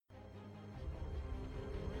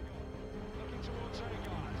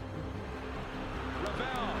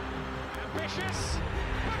Vicious,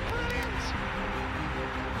 but brilliant.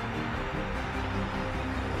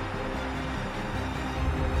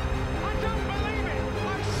 I don't believe it.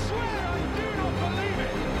 I swear I do not believe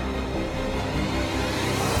it.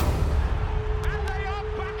 And they are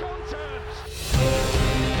back on terms.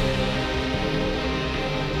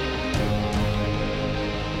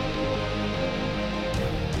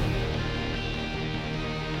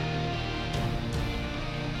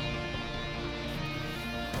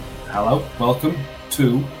 Hello, welcome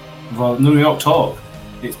to the New York Talk.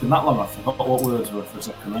 It's been that long, I forgot what words were for a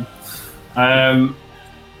second then.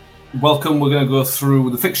 Welcome, we're going to go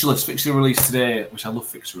through the fixture list, fixture release today, which I love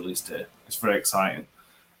fixture release day. It's very exciting.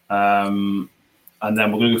 And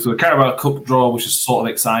then we're going to go through the Carabao Cup draw, which is sort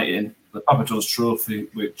of exciting, the Papa John's Trophy,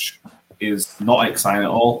 which is not exciting at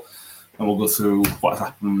all, and we'll go through what has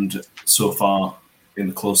happened so far in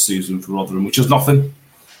the close season for Rotherham, which is nothing,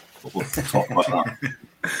 but we'll talk about that.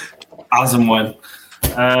 As and when.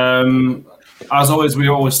 As always, we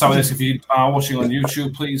always start with this. If you are watching on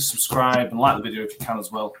YouTube, please subscribe and like the video if you can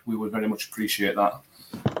as well. We would very much appreciate that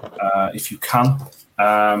if you can.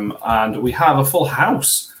 And we have a full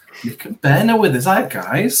house. Mick and Ben are with us. Hi,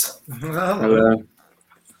 guys. Hello.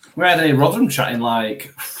 We had any Rotherham chatting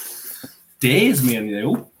like days, me and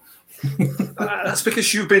you. That's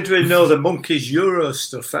because you've been doing the Monkeys Euro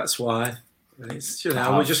stuff. That's why. It's,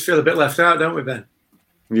 we just feel a bit left out, don't we, Ben?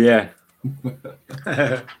 Yeah. It's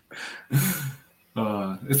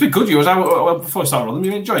been good Euros. Before we start Rotherham,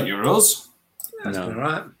 you enjoyed Euros? That's been all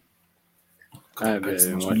right. I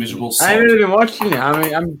haven't really been watching it. I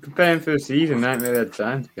mean, I'm preparing for the season. I haven't really had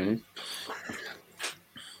time to finish.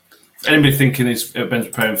 Anybody thinking he's been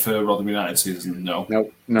preparing for Rotherham United season? No.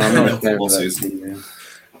 No, I'm not preparing for that season.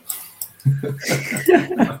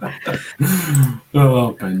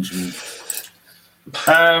 Oh, Benjamin.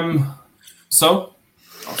 So,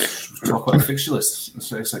 talk about the fixture list.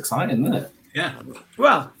 It's exciting, isn't it? Yeah.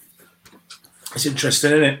 Well, it's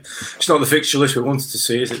interesting, isn't it? It's not the fixture list we wanted to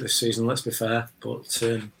see, is it, this season? Let's be fair. But,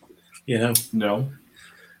 No.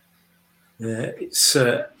 It's...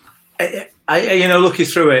 looking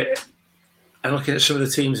through it and looking at some of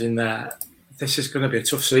the teams in there, this is going to be a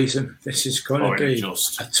tough season. This is going to be a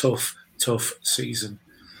tough season.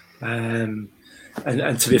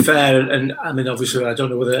 And to be fair, and I mean, obviously, I don't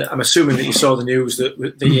know whether... I'm assuming that you saw the news that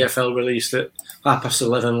the EFL released at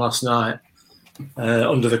 11:30 last night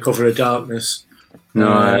under the cover of darkness.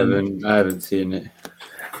 No, I haven't seen it.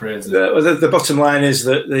 Crazy. The bottom line is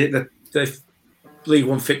that the League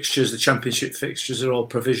One fixtures, the Championship fixtures, are all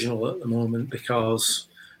provisional at the moment because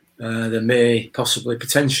there may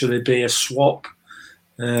potentially be a swap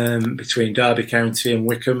between Derby County and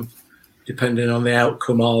Wycombe, depending on the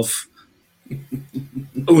outcome of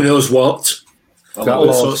who knows what. That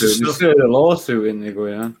lawsuit. There's a lawsuit in there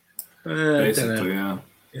going on. Basically,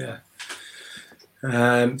 yeah.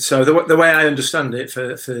 So the way I understand it,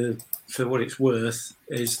 for what it's worth,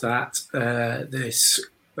 is that this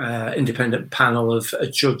independent panel have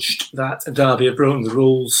adjudged that Derby have broken the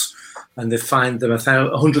rules, and they've fined them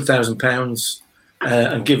 £100,000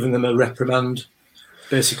 and given them a reprimand.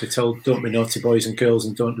 Basically told, don't be naughty boys and girls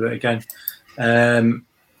and don't do it again.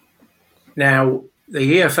 Now,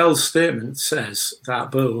 the EFL statement says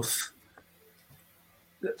that both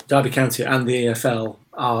Derby County and the EFL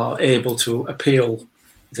are able to appeal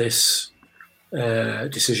this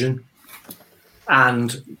decision.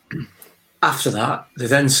 And after that, they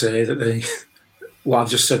then say that what I've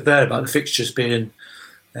just said there about the fixtures being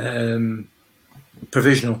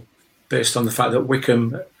provisional, based on the fact that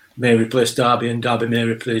Wycombe may replace Derby and Derby may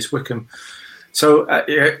replace Wycombe. So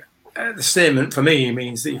the statement for me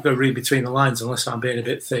means that you've got to read between the lines, unless I'm being a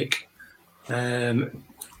bit thick.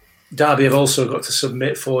 Derby have also got to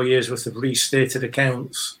submit 4 years worth of restated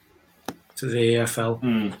accounts to the EFL.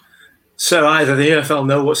 So either the EFL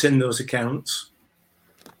know what's in those accounts,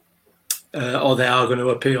 or they are going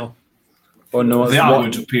to appeal. Or no, they are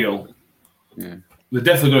going to appeal. Yeah. They're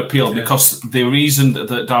definitely going to appeal because the reason that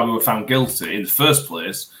Derby were found guilty in the first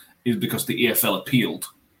place is because the EFL appealed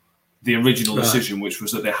the original decision, which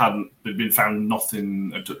was that they'd been found nothing.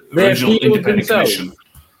 The original independent commission.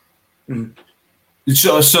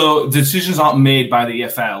 So the decisions aren't made by the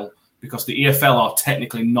EFL because the EFL are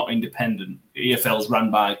technically not independent. The EFL is run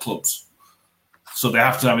by clubs, so they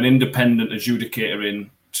have to have an independent adjudicator in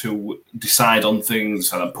to decide on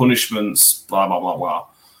things and punishments, blah blah blah blah.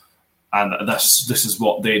 And this is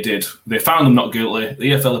what they did. They found them not guilty.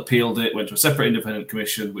 The EFL appealed it, went to a separate independent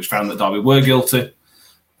commission, which found that Derby were guilty.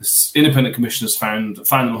 The independent commissioners fined them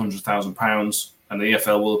 £100,000, and the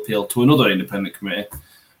EFL will appeal to another independent committee,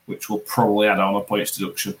 which will probably add on a points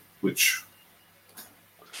deduction, which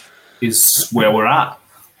is where we're at.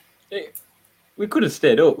 We could have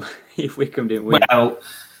stayed up if Wycombe didn't win. Well,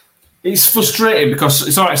 it's frustrating because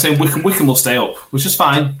it's all right saying Wycombe will stay up, which is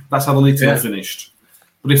fine. That's how the league team finished.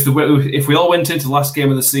 But if we all went into the last game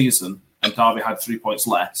of the season and Derby had 3 points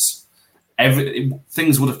less,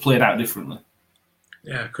 things would have played out differently.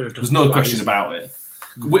 Yeah, could have done. There's no question about it.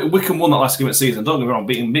 Wycombe won that last game of the season. Don't get me wrong,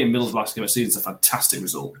 beating Middlesbrough last game of the season is a fantastic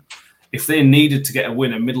result. If they needed to get a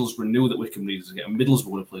win and Middlesbrough knew that Wycombe needed to get a win, Middlesbrough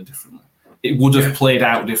would have played differently. It would have played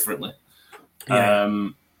out differently. Yeah.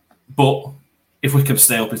 But if Wycombe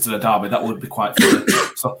stay up instead of Derby, that would be quite funny.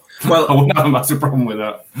 So I wouldn't have a massive problem with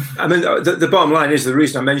that. I mean, the bottom line is, the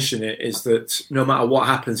reason I mention it is that no matter what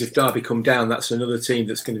happens, if Derby come down, that's another team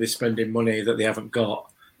that's going to be spending money that they haven't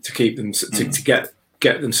got to keep them to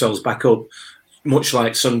get themselves back up. Much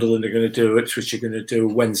like Sunderland are going to do, Ipswich are going to do,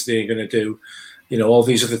 Wednesday are going to do. You know, all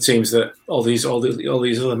these other teams all these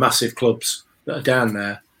other massive clubs that are down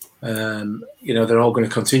there. You know, they're all going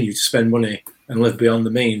to continue to spend money and live beyond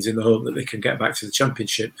the means in the hope that they can get back to the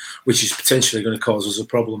Championship, which is potentially going to cause us a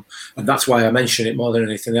problem. And that's why I mention it more than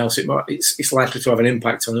anything else. It's likely to have an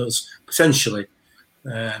impact on us potentially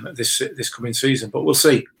this coming season, but we'll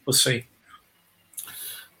see. We'll see.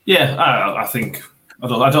 Yeah, I think I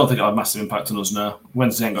don't think it'll have a massive impact on us now.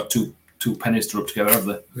 Wednesday ain't got two pennies to rub together, have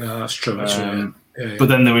they? No, that's true. But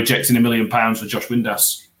then they're rejecting £1 million for Josh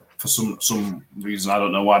Windass for some reason. I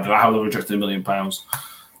don't know why. How they're rejecting £1 million.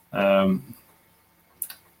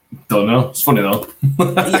 Don't know. It's funny though.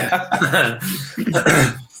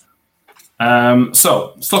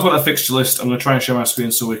 So let's talk about the fixture list. I'm going to try and share my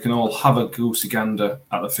screen so we can all have a goosey gander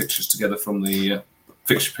at the fixtures together from the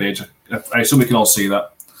fixture page. I assume we can all see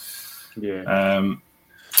that. Yeah.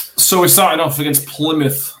 So we're starting off against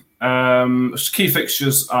Plymouth. Key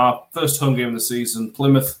fixtures are first home game of the season.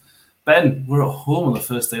 Plymouth. Ben, we're at home on the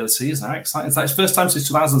first day of the season. How exciting! It's like the first time since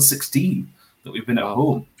 2016 that we've been at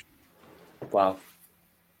home. Wow.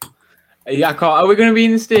 Yeah, are we going to be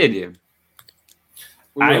in the stadium?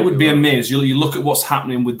 I would be amazed. You look at what's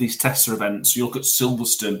happening with these tester events. You look at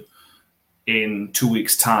Silverstone in 2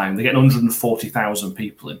 weeks' time. They're getting 140,000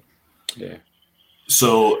 people in. Yeah.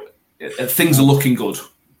 So things are looking good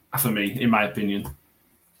for me, in my opinion.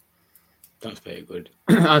 That's very good.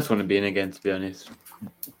 I just want to be in again, to be honest.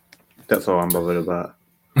 That's all I'm bothered about.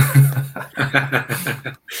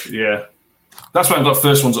 Yeah. That's why I've got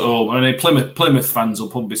first ones at home. I mean, Plymouth fans will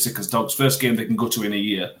probably be sick as dogs. First game they can go to in a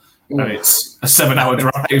year. And it's a 7-hour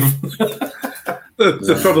drive.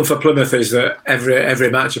 The problem for Plymouth is that every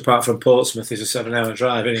match apart from Portsmouth is a 7-hour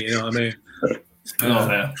drive, isn't it? You know what I mean?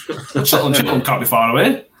 Yeah. Cheltenham can't be far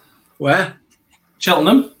away. Where?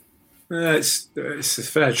 Cheltenham? It's a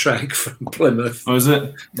fair trek from Plymouth. Oh, is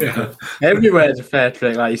it? Yeah. Everywhere's a fair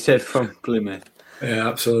trek, like you said, from Plymouth. Yeah,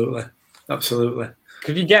 absolutely.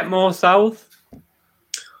 Could you get more south?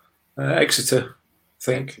 Exeter, I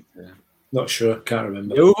think. Yeah. Not sure. Can't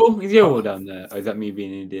remember. Yeovil? Is Yeovil down there? Or is that me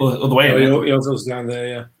being an idiot? Other way. Yeovil's down there,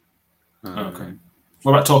 yeah. Oh, okay.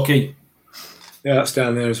 What about Torquay? Yeah, that's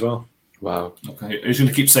down there as well. Wow. Okay. Who's going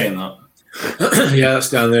to keep saying that? Yeah, that's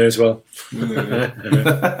down there as well.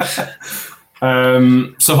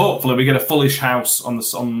 So hopefully we get a fullish house on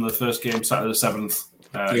the first game, Saturday the 7th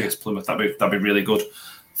against Plymouth. That'd be really good.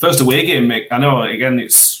 First away game, Mick. I know again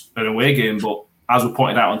it's an away game, but as we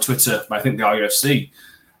pointed out on Twitter, I think the RUFC,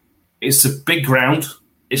 it's a big ground.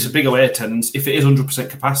 It's a big away attendance. If it is 100%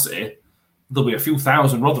 capacity, there'll be a few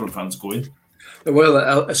thousand Rotherham fans going. Well,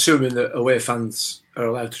 assuming that away fans are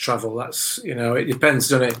allowed to travel, that's, it depends,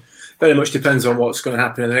 doesn't it? Very much depends on what's going to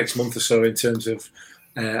happen in the next month or so in terms of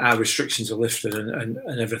our restrictions are lifted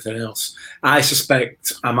and everything else. I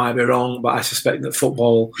suspect, I might be wrong, but I suspect that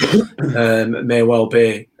football may well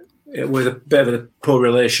be with a bit of a poor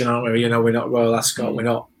relation, aren't we? We're not Royal Ascot, we're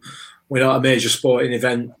not a major sporting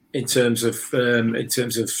event in terms of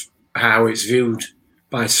how it's viewed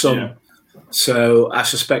by some. Yeah. So I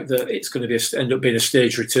suspect that it's going to end up being a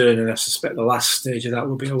stage return, and I suspect the last stage of that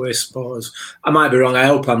will be away supporters. I might be wrong. I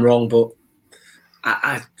hope I'm wrong, but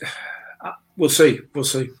we'll see.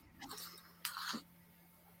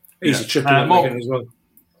 Easy trip again as well.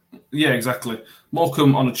 Yeah, exactly.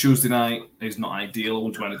 Morecambe on a Tuesday night is not ideal. I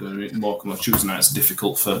wouldn't want to go to Morecambe on a Tuesday night. It's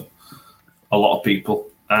difficult for a lot of people.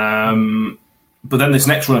 But then this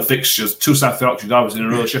next run of fixtures, 2 South Yorkshire derbies in a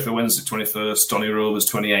row, Sheffield Wednesday 21st, Donny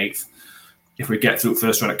Rovers 28th. If we get through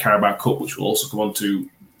first round at Carabao Cup, which we'll also come on to,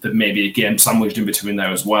 there may be a game sandwiched in between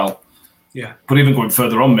there as well. Yeah. But even going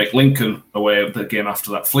further on, Mick, Lincoln away the game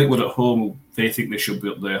after that. Fleetwood at home, they think they should be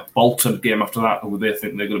up there. Bolton game after that, who they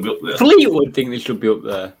think they're going to be up there. Fleetwood think they should be up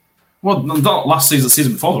there. Well, not last season, the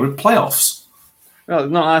season before. They were in playoffs. Well,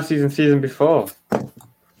 not last season before.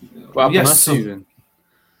 What happened last season?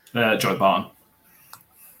 Joy Barton.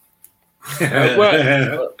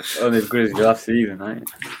 Only as good as your last season, right?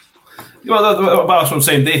 Well, that's what I'm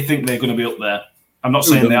saying. They think they're going to be up there. I'm not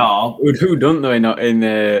saying they are. Who don't know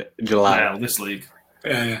in July? Well, this league.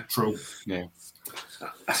 Yeah. True. Yeah.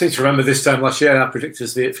 I seem to remember this time last year I predicted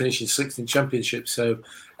us finishing 6th in Championship, so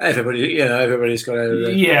everybody's got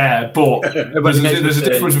a... Yeah, but there's a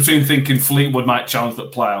difference between thinking Fleetwood might challenge the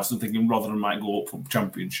playoffs and thinking Rotherham might go up from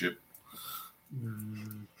Championship.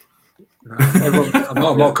 No,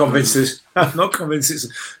 I'm not convinced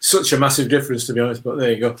it's such a massive difference, to be honest, but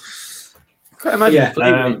there you go. I can't imagine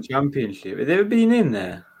Fleetwood in Championship. Have they ever been in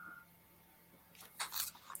there?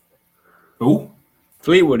 Who?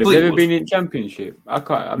 Fleetwood, have they ever been in Championship?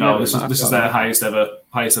 This is their highest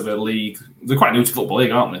ever league. They're quite new to football league,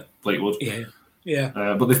 aren't they? Fleetwood. Yeah.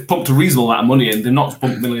 But they've pumped a reasonable amount of money in. They've not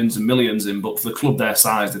pumped millions and millions in, but for the club their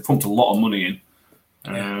size, they've pumped a lot of money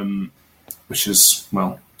in. Which is,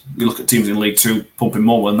 well, you look at teams in League Two pumping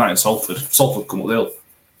more than that in Salford. Salford come up,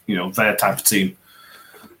 their type of team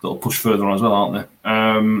that'll push further on as well, aren't they?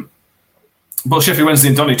 But Sheffield Wednesday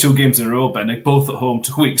and Donny, 2 games in a row, Ben. They're both at home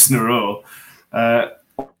 2 weeks in a row.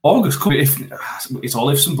 August could be, it's all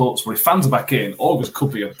ifs and buts, but if fans are back in, August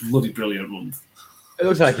could be a bloody brilliant month. It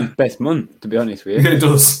looks like his best month, to be honest with you. It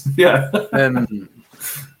does, yeah.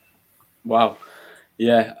 Wow.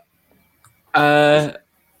 Yeah.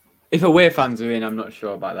 If away fans are in, I'm not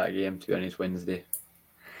sure about that game, to be honest, Wednesday.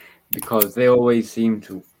 Because they always seem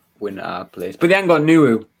to win at our place. But they haven't got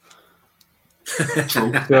Nuhu.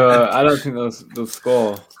 True. So I don't think they'll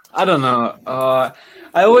score. I don't know.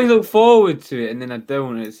 I always look forward to it, and then I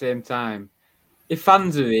don't at the same time. If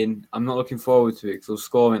fans are in, I'm not looking forward to it because they'll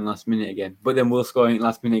score in last minute again. But then we'll score in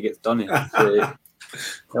last minute against Donny. So it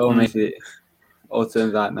all makes it all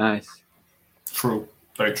turns out nice. True.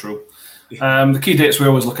 Very true. The key dates we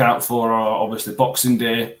always look out for are obviously Boxing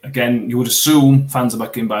Day. Again, you would assume fans are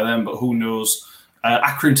back in by then, but who knows?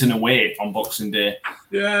 Accrington away on Boxing Day.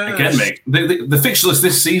 Yeah. Again, mate, the fixture list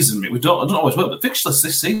this season, mate, I don't always work, but the fixture list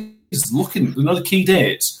this season is looking, the key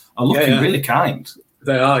dates are looking really kind.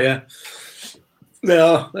 They are, yeah. They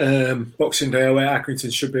are. Boxing Day away at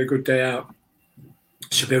Accrington should be a good day out.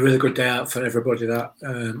 Should be a really good day out for everybody. That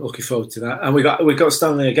looking forward to that. And we got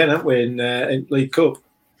Stanley again, haven't we, in League Cup?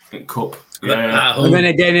 In Cup, yeah. And then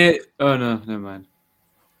again, oh no, never mind.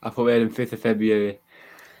 I thought we had him 5th of February.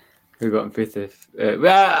 We got him 5th of.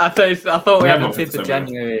 I thought we had him 5th of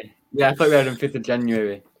January. Yeah, I thought we had him 5th of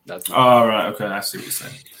January. That's right. Okay, I see what you're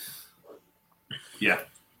saying. Yeah.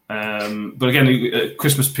 But again,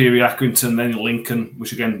 Christmas period, Accrington, then Lincoln,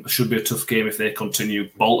 which again should be a tough game if they continue.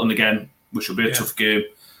 Bolton again, which will be a tough game.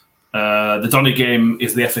 The Donny game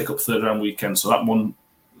is the FA Cup 3rd round weekend, so that one,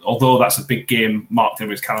 although that's a big game marked in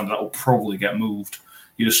his calendar, that will probably get moved.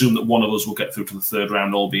 You'd assume that one of us will get through to the 3rd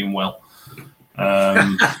round, all being well. Yeah.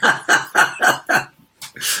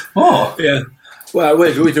 Well,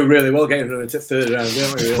 we do really well getting through to 3rd round,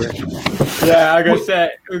 don't we? Really? Yeah, I gotta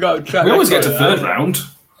say we got. We always get to 3rd round.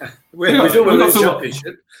 We do win the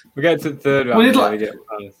championship. We get to the 3rd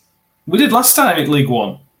round. We did last time in League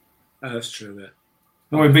One. Oh, that's true. Yeah.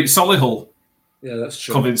 And we beat Solihull. Yeah, that's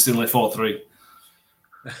true. Convincingly 4-3.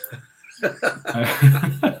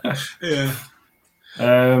 Yeah.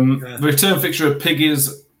 The return fixture of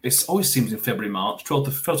Piggies. It always seems in February, March, 12th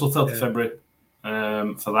of February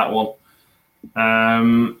for that one.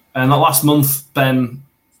 And that last month, Ben,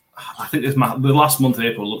 I think the last month of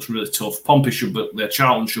April looks really tough. Pompey should be up there,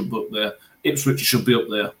 Charlton should be up there, Ipswich should be up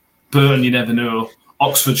there, Burton, you never know,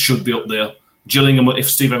 Oxford should be up there, Gillingham, if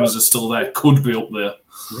Steve Evans is still there, could be up there.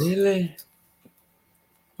 Really?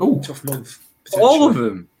 Oh, tough month. All of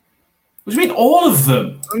them? What do you mean, all of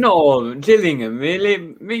them? Not all of them. Gillingham, really?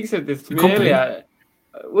 Mick said this to me earlier.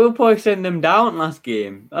 We'll probably send them down last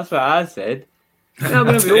game. That's what I said. They're not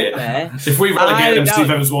going to be up there. If we relegate them,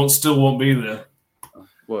 Steve Evans still won't be there.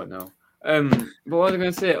 Well, no. But what was I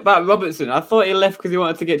going to say? About Robertson, I thought he left because he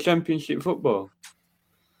wanted to get Championship football.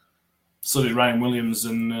 So did Ryan Williams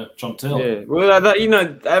and John Till. Yeah.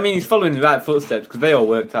 Well, he's following the right footsteps because they all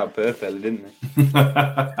worked out perfectly, didn't they?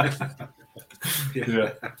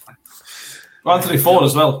 Yeah. Well, Anthony Ford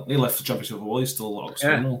as well. He left the Championship football. He's still at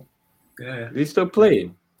Oxford. Yeah. He's still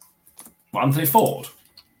playing. What, Anthony Ford?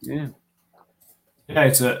 Yeah. Yeah,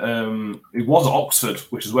 it was at Oxford,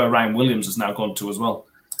 which is where Ryan Williams has now gone to as well.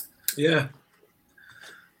 Yeah.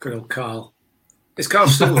 Good old Carl. Is Carl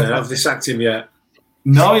still there? Have they sacked him yet?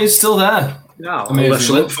 No, he's still there. No, let's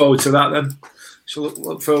look forward to that then. Shall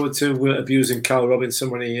look forward to abusing Carl Robinson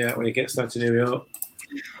when he gets down to New York.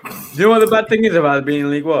 Do you know what the bad thing is about being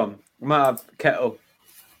in League One? We might have Kettle.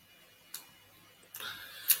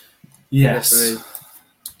 Yes.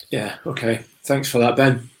 Yeah. Okay. Thanks for that,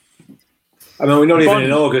 Ben. I mean, we're not even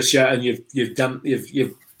in August yet, and you've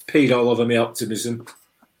peed all over my optimism.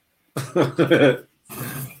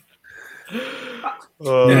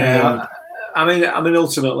 Yeah. I mean,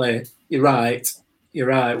 ultimately, you're right. We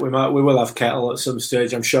will have Kettle at some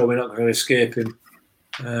stage. I'm sure we're not going to escape him.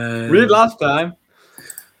 We did last time.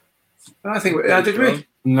 I think did we?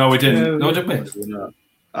 No, we didn't. No, did we?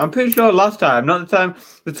 I'm pretty sure last time, not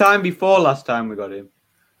the time before last time we got him.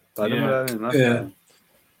 But I don't know last time.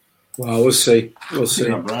 Well, we'll see.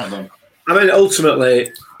 Right, then. I mean, ultimately,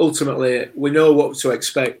 we know what to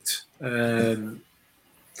expect from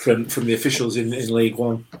the officials in League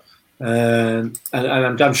One, and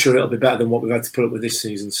I'm damn sure it'll be better than what we've had to put up with this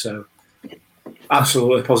season. So,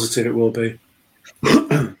 absolutely positive it will be.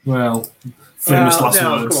 Well, famous last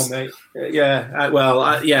words. Come on, mate.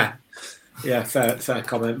 Fair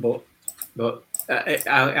comment, but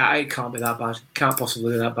it can't be that bad. Can't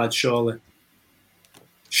possibly be that bad, surely.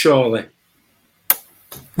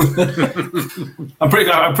 I'm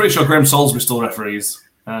pretty sure Graham Salisbury still referees.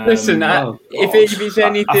 Listen, if it's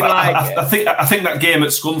anything I think that game at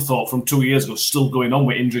Scunthorpe from 2 years ago is still going on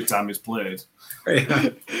with injury time is played.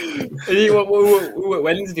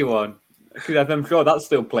 Wednesday one? Because I'm sure that's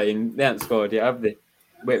still playing. They haven't scored yet, have they?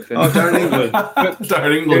 Wait for down in England.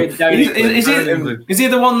 Down in England. Is he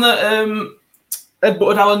the one that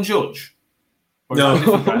headbutted Alan Judge? No,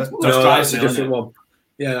 that's a different one.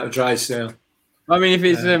 Yeah, that was Drysdale. I mean, if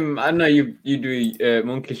it's I know you do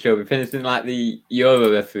Monkey Show, if anything like the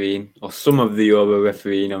Euro refereeing or some of the Euro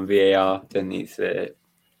refereeing on VAR, then it's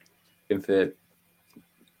for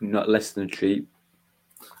not less than a treat.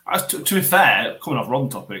 To be fair, coming off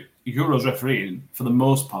Rod's topic, Euros refereeing for the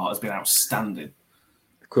most part has been outstanding.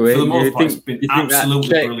 Croatia, for the most part, it's been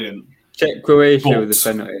absolutely brilliant. Check Croatia with a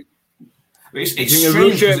penalty. It's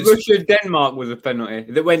Russia Denmark was a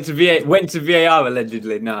penalty that went to VAR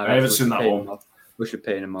allegedly. No, I haven't seen that one. Russia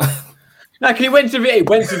paying him off. No, because it went to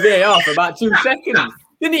VAR for about 2 seconds.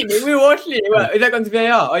 Didn't it? We were watching it. Is that gone to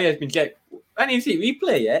VAR? Oh yeah, it's been checked. I didn't see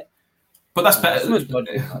replay yet. But that's better.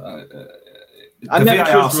 I never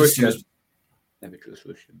trust Russia. Never trust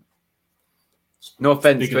Russia. No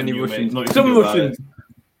offense to any Russians. Some Russians.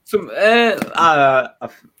 I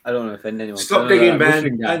don't want to offend anyone. Stop digging,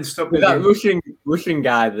 Ben. Stop digging. That Russian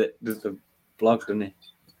guy that does the blog, doesn't he?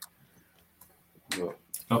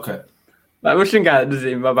 Okay. That Russian guy that does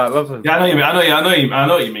it about Russian. Yeah, I know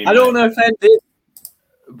what you mean. I don't want to offend it,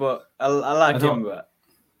 but I like him. But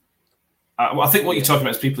I think what you're talking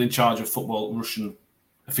about is people in charge of football, Russian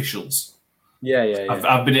officials. Yeah.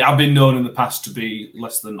 I've been known in the past to be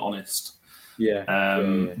less than honest. Yeah.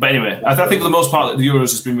 But anyway, I think for the most part the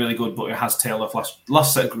Euros has been really good, but it has tailed off.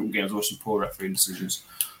 Last set of group games there were some poor refereeing decisions,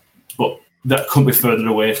 but that couldn't be further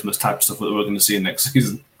away from this type of stuff that we're going to see next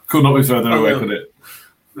season. Could not be further away, could it?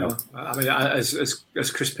 No, I mean,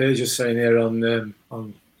 as Chris Page is saying here on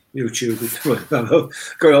YouTube,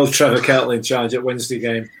 got old Trevor Kettle in charge at Wednesday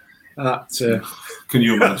game. Can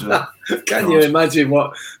you imagine? Can you imagine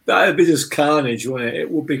what that would be? Just carnage, wouldn't it? It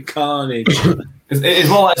would be carnage. It's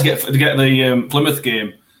more like to get the Plymouth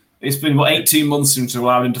game. It's been 18 months since we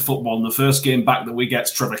allowed into football, and the first game back that we get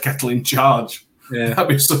is Trevor Kettle in charge. Yeah, that'd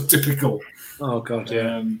be so typical. Oh God,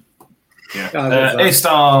 yeah.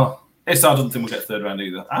 A-Star doesn't think we'll get third round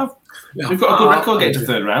either. We've got a good record getting to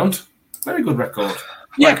third round. Very good record.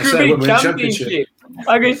 Yeah, like Caribbean Championship.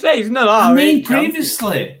 Like I say, it's not our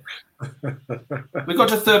previously. We got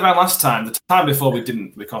to third round last time. The time before we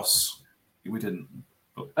didn't, because we didn't.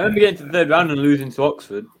 But, I remember getting to the third round and losing to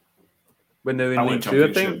Oxford when they were in League Two,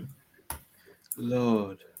 I think.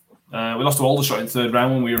 Lord. We lost to Aldershot in third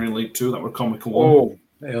round when we were in League Two. That were comical one.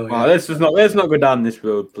 Oh, wow, let's not go down this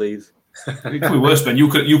road, please. It could be worse, Ben. You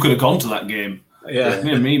could have gone to that game. Yeah.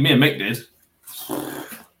 Me and Mick did.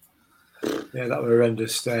 Yeah, that was a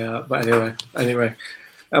horrendous day out. But anyway.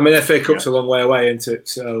 I mean, FA Cup's a long way away, isn't it?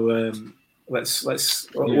 So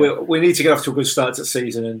we need to get off to a good start to the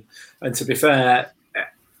season. And to be fair,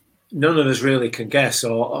 none of us really can guess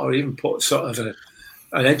or even put sort of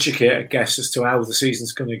an educated guess as to how the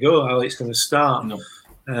season's going to go, how it's going to start. No.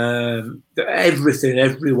 Everything,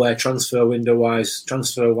 everywhere, transfer-wise,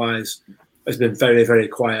 has been very, very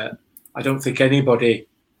quiet. I don't think anybody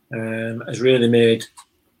has really made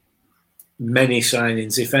many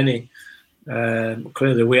signings, if any.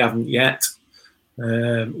 Clearly, we haven't yet.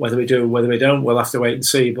 Whether we do, whether we don't, we'll have to wait and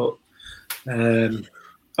see. But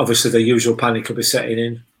obviously, the usual panic will be setting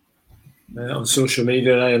in on social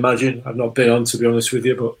media, I imagine. I've not been on, to be honest with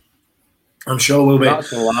you, but I'm sure we'll be.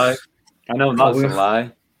 That's a lie. I know that's a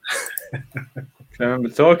lie. I remember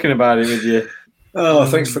talking about it with you. Oh,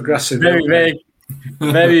 thanks for grassing. Very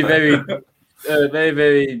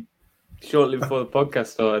shortly before the podcast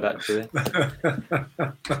started, actually.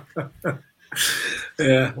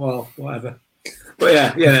 Yeah, well, whatever.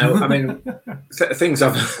 But yeah, I mean, things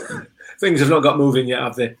have not got moving yet,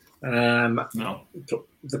 have they? No.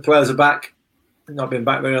 The players are back. They've not been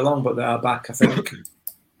back very long, but they are back, I think.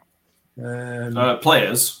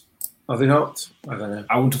 Players? Are they not? I don't know.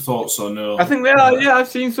 I wouldn't have thought so, no. I think they are, yeah, I've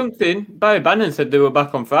seen something. Barry Bannon said they were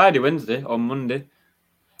back on Wednesday or Monday.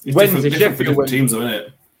 It's different for different teams, though, isn't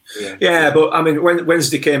it? Yeah, but I mean, when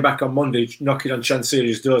Wednesday came back on Monday, knocking on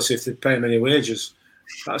Chancery's door, see if they'd pay him any wages.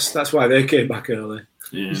 That's why they came back early.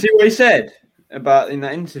 Yeah. You see what he said about in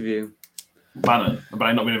that interview? Bannon, about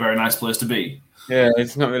it not being a very nice place to be. Yeah,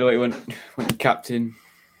 it's not really what he went the captain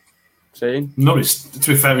saying. No,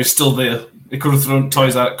 to be fair, he's still there. He could have thrown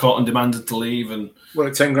toys out at court and demanded to leave. And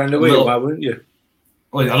at 10 grand a week, why wouldn't you?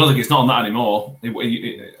 Well, I don't think he's not on that anymore.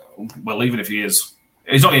 Well, even if he is,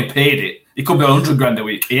 he's not getting paid it. He could be on 100 grand a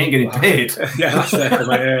week. He ain't getting paid. Yeah, that's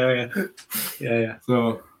fair. Yeah.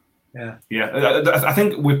 So, yeah. I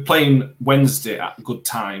think we're playing Wednesday at a good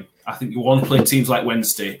time. I think you want to play teams like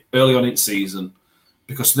Wednesday early on in season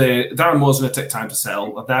because Darren Moore's going to take time to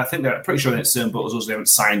settle. I think they're pretty sure in the same boat as us. They haven't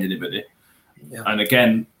signed anybody. Yeah. And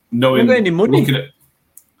again, knowing any money. Looking at,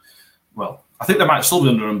 well, I think they might still be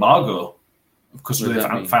under embargo because they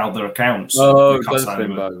haven't filed their accounts. Oh, that's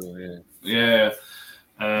embargo. Yeah.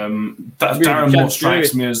 Darren Moore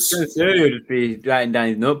strikes me as. He would be writing down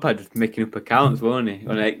his notepad, just making up accounts, won't he?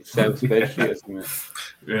 On an Excel spreadsheet or something.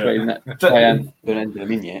 Yeah. I haven't done anything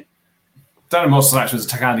them in yet. Darren Moore actually is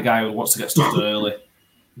the kind of guy who wants to get stuff done early.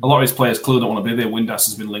 A lot of his players clearly don't want to be there. Windass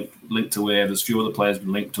has been linked away. There's a few other players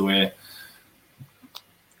been linked away.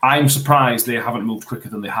 I'm surprised they haven't moved quicker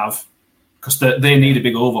than they have because they need a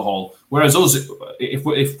big overhaul. Whereas us, if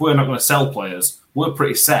we're not going to sell players, we're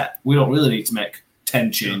pretty set. We don't really need to make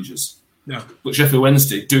 10 changes. No. But Sheffield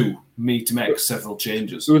Wednesday do need to make several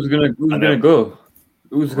changes. Who's gonna go?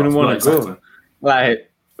 Who's gonna want to go?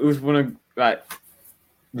 Like who's want to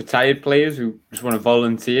retired players who just want to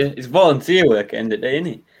volunteer? It's volunteer work at the end of the day, isn't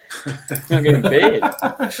it? It's not getting paid.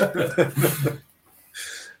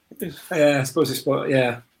 Yeah, I suppose it's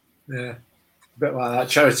a bit like that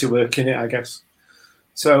charity work, innit, I guess.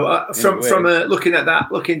 So from looking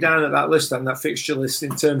down at that list and that fixture list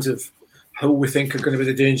in terms of who we think are going to be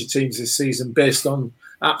the danger teams this season, based on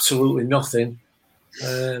absolutely nothing,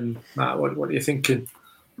 Matt, what are you thinking?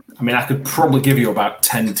 I mean, I could probably give you about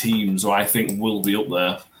 10 teams who I think will be up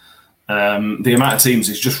there. The amount of teams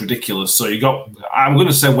is just ridiculous. So I'm going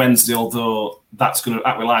to say Wednesday, although that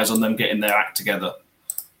relies on them getting their act together,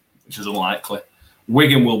 which is unlikely.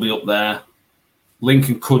 Wigan will be up there.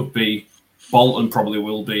 Lincoln could be. Bolton probably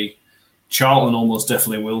will be. Charlton almost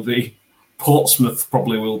definitely will be. Portsmouth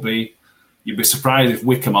probably will be. You'd be surprised if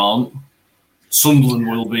Wickham aren't. Sunderland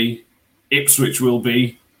will be. Ipswich will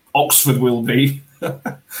be. Oxford will be.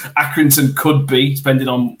 Accrington could be, depending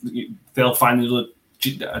on they'll find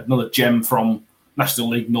another gem from National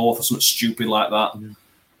League North or something stupid like that.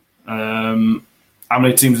 How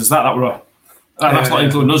many teams is that? That's not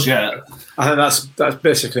including us yet. I think that's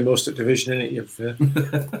basically most of the division, isn't it? You've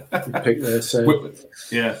picked there. So.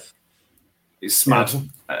 Yeah, it's mad.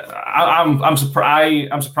 I'm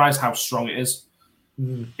surprised how strong it is.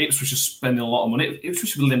 Ipswich is spending a lot of money.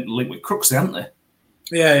 Ipswich is linked with Crooksey, aren't they?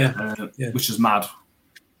 Yeah. Which is mad.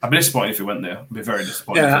 I'd be disappointed if he went there. I'd be very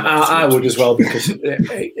disappointed. Yeah, I would as well because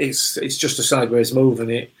it's just a sideways move, and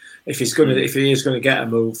if he is going to get a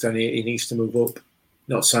move, then he needs to move up,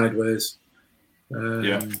 not sideways.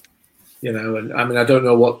 And I mean, I don't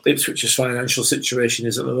know what Ipswich's financial situation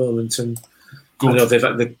is at the moment, and I know they've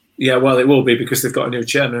had it will be because they've got a new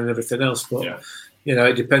chairman and everything else, but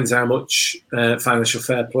it depends how much financial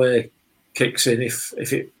fair play kicks in. If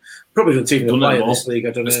it probably doesn't even apply in this league,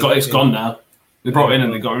 I don't know. It's gone now. They brought it in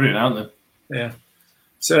and they got rid of it, haven't they? Yeah.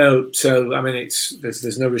 So I mean,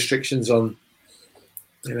 there's no restrictions on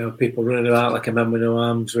people running about like a man with no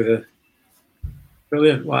arms with a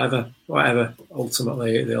brilliant whatever.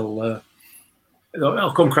 Ultimately, they'll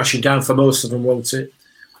come crashing down for most of them, won't it?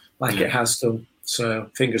 Like it has done. So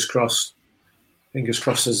fingers crossed. Fingers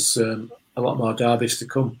crossed. There's a lot more derbies to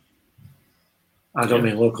come. I don't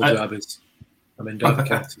mean local derbies. I mean derby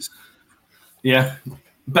counties. Yeah.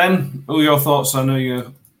 Ben, what are your thoughts? I know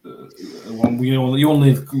you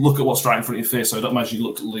only look at what's right in front of your face, so I don't imagine you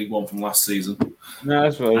looked at League One from last season. No,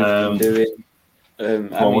 that's what I've been doing.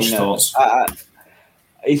 What's your thoughts?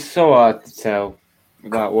 It's so hard to tell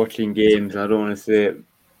about watching games. I don't want to say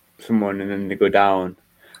someone and then they go down.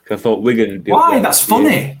 Because I thought Wigan would be. Why? That's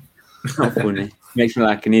funny. It's not funny. Makes me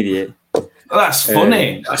like an idiot. That's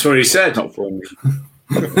funny. That's what he said. Not funny.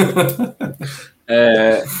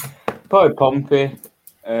 Probably Pompey.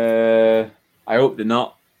 I hope they're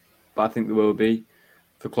not, but I think they will be.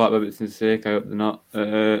 For Clark Robertson's sake, I hope they're not.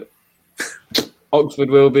 Oxford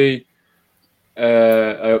will be.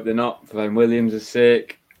 I hope they're not, for Van Williams'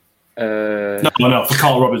 sake. No, for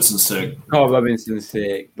Carl Robinson's sake. Carl Robinson's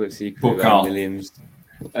sake, but secretly Van Williams.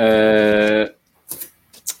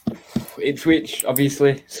 Ipswich,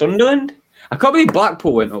 obviously. Sunderland? I can't believe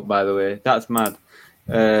Blackpool went up, by the way. That's mad.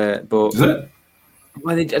 But is it?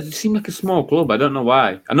 Well, they seem like a small club. I don't know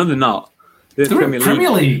why. I know they're not. They're Premier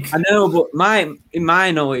League. I know, but in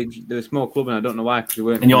my knowledge, they're a small club, and I don't know why. Because they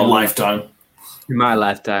weren't in your lifetime. In my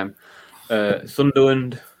lifetime.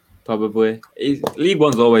 Sunderland, probably. League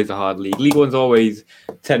One's always a hard league. League One's always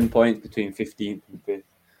 10 points between 15th and 5th.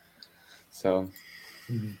 So,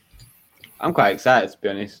 I'm quite excited, to be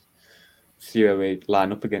honest. See where we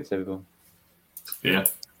line up against everyone. Yeah,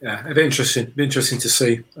 it'd be interesting. It'd be interesting to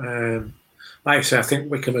see. Like I say, I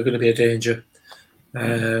think Wycombe are going to be a danger.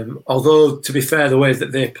 Although, to be fair, the way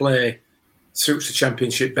that they play suits the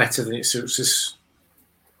Championship better than it suits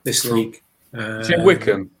this league.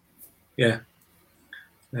 Wycombe? Yeah.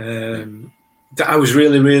 I was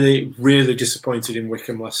really, really, really disappointed in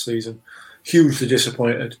Wycombe last season. Hugely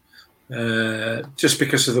disappointed. Just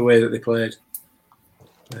because of the way that they played.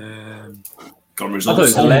 Got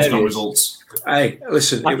results. Got results. Hey,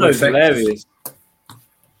 listen, it was hilarious.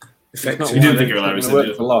 You didn't think it was hilarious, did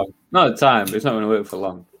you? For long. Not at the time, but it's not going to work for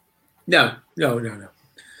long. No. Not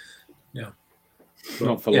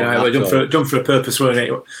for long. Yeah, it was done for a purpose, weren't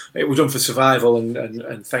it? It was done for survival,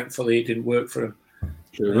 and thankfully it didn't work for them.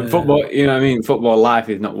 True. Football, you know what I mean? Football life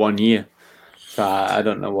is not 1 year. So I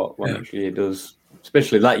don't know what next year does,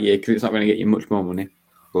 especially that year, because it's not going to get you much more money.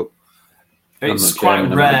 But it's quite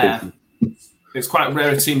rare. It's quite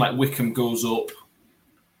rare a team like Wycombe goes up.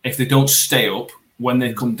 If they don't stay up, when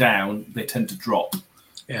they come down, they tend to drop.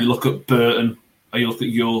 Yeah. You look at Burton, or you look at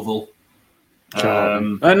Yeovil. Not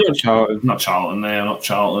Charlton. Not Charlton. Not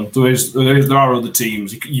Charlton. There are other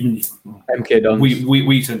teams. MK Dons.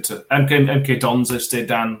 We tend to MK Dons. They stayed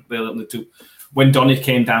down. When Donny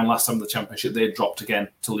came down last time in the Championship, they dropped again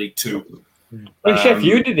to League Two. Well, Chef,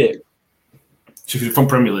 you did it. Chef, from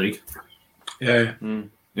Premier League. Yeah.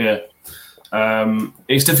 Yeah.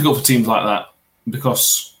 It's difficult for teams like that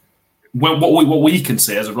because what we can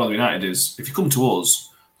say as a Rotherham United is if you come to us,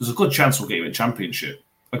 there's a good chance we'll get you in Championship.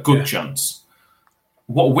 A good chance.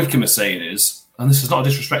 What Wycombe is saying is, and this is not a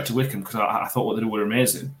disrespect to Wycombe because I thought what they did were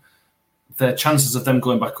amazing, their chances of them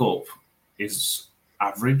going back up is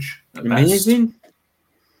average at amazing. Best.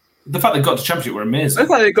 The fact they got to Championship were amazing. The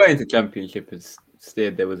fact they got into Championship and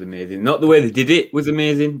stayed there was amazing. Not the way they did it was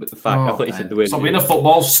amazing, but the fact I thought you said the way. Stop being a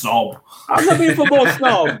football snob. I'm not being a football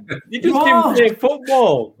snob. You just didn't play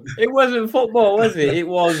football. It wasn't football, was it? It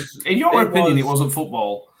was. In your opinion, it wasn't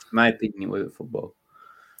football. My opinion, it wasn't football.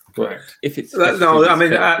 Correct. But if it's no, I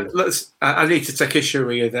mean, I need to take issue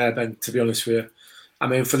with you there, Ben. To be honest with you, I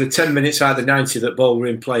mean, for the 10 minutes out of the 90 that ball were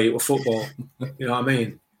in play, it was football. You know what I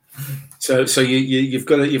mean? So you've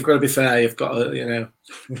got to be fair. You've got to,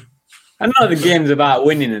 I know the game's about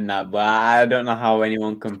winning and that, but I don't know how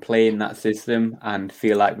anyone can play in that system and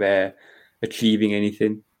feel like they're achieving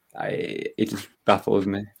anything. It just baffles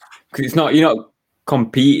me because you're not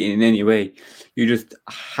competing in any way. You're just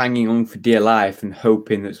hanging on for dear life and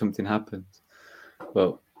hoping that something happens.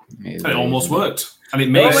 Well, it almost worked, and it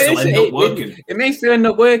may still end up working. It may still end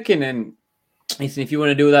up working, and listen, if you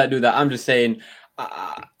want to do that, do that. I'm just saying,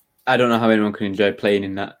 I don't know how anyone can enjoy playing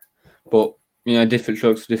in that, but different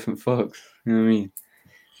strokes for different folks. You know what I mean?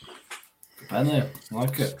 I know, I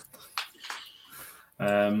like it.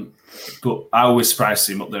 But I always surprise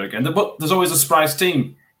him up there again. But there's always a surprise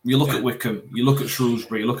team. You look at Wycombe, you look at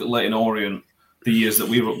Shrewsbury, you look at Leyton Orient. The years that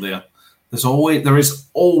we were up there, there is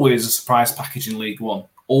always a surprise package in League One,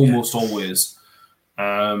 almost always.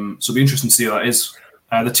 So it'll be interesting to see how that is.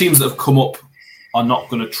 The teams that have come up are not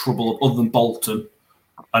going to trouble, other than Bolton,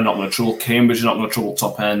 are not going to trouble. Cambridge are not going to trouble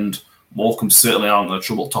top end. Morecambe certainly aren't going to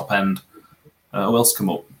trouble top end. Who else come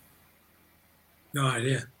up? No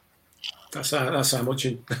idea. That's how much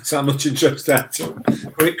interest that.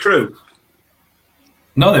 Were it Crew?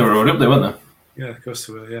 No, they were already up there, weren't they? Yeah, of course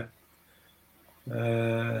they were. Yeah.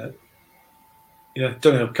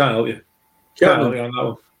 Don't know. Can't help you. Can't help you on that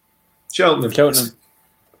one. Cheltenham.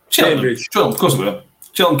 Cambridge. Cheltenham, of course we were.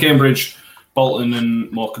 Cheltenham, Cambridge, Bolton,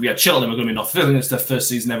 and Morecambe. Yeah, Cheltenham are going to be enough. I think it's their first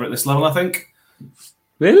season ever at this level. I think.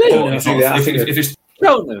 Really? If it's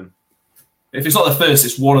Cheltenham, if it's not their first,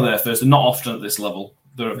 it's one of their first. They're not often at this level.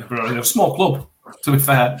 They're a small club. To be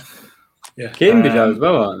fair. Yeah. Cambridge as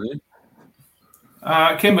well, aren't they?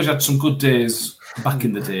 Cambridge had some good days back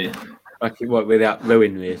in the day. Like what, with that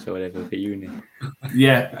rowing race or whatever for uni?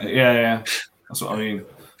 Yeah. That's what I mean.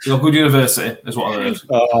 You got a good university, is what I heard.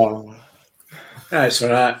 Oh, that's all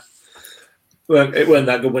right. Well, it weren't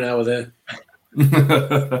that good when I was there.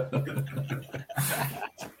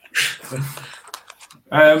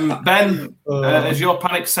 Ben, is your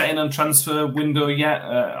panic setting on transfer window yet,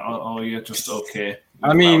 or you're just okay?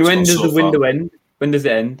 I mean, when does the window end? When does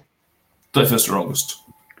it end? 31st of August.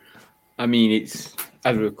 I mean, it's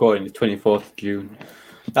as we're recording, the 24th of June.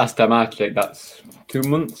 Last time I checked, that's 2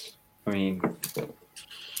 months. I mean,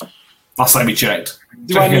 last time we checked.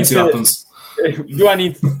 Do I need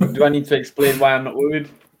to explain why I'm not worried?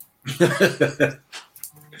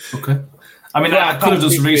 Okay. I mean, I could have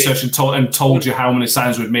done some research and told you how many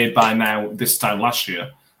signings we'd made by now this time last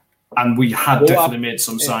year, and we had definitely made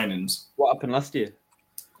some signings. What happened last year?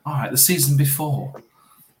 All right, the season before,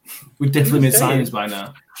 we definitely made signings by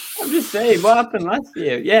now. I'm just saying, what happened last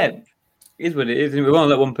year? Yeah, it is what it is. We won't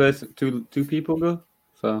let one person, two people go.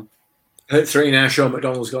 So, I think 3 now. Sean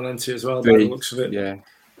McDonald's gone into as well. By the looks of it. Yeah.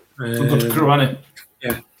 Good crew, hasn't he?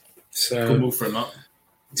 Yeah. So good move for him, that.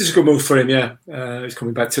 It's a good move for him, yeah. He's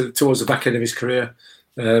coming back towards the back end of his career.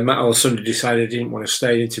 Matt Alessandro decided he didn't want to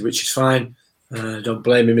stay into, which is fine. Don't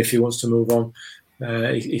blame him if he wants to move on.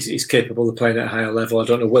 He's capable of playing at a higher level. I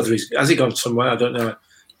don't know whether has he gone somewhere? I don't know. I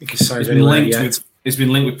think he's signed anywhere yet. He's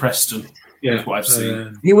been linked with Preston. Yeah, that's what I've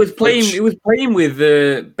seen. He was playing. He was playing with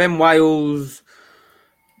Ben Wiles,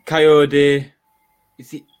 Coyote.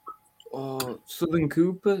 Is he? Oh, Southern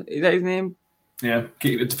Cooper. Is that his name? Yeah,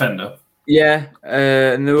 keep a defender. Yeah,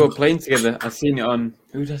 and they were all playing together. I seen it on.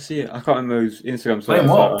 Who did I see it? I can't remember whose Instagram. Playing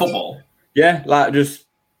what? Football? Yeah, like they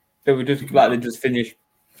were just like they just finished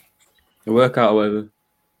the workout or whatever.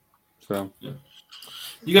 So yeah.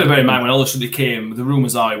 You got to bear in mind when Alessandro came, the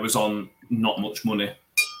rumours are it was on not much money.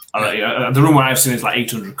 The rumour I've seen is like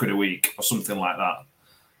 800 quid a week or something like that,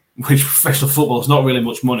 which professional football is not really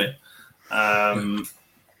much money.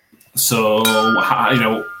 So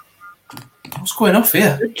what's going off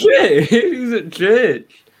here? Who's at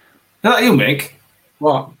church? Is that you, Mick?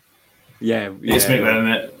 What? Yeah. It's Mick then,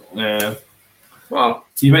 isn't it? Yeah. What?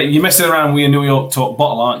 You're messing around with your New York Talk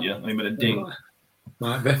bottle, aren't you? You made a ding.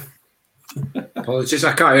 Might be. Apologies,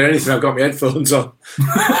 I can't hear anything. I've got my headphones on.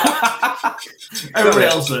 Everybody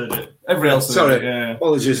else heard it. Sorry. Yeah.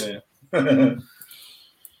 Apologies.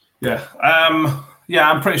 Yeah.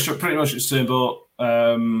 I'm pretty much at the same boat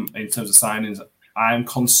in terms of signings. I'm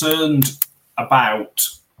concerned about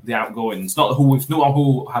the outgoings. Not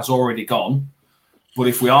who has already gone, but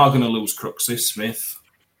if we are going to lose Crooksy, Smith,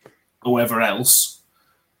 whoever else,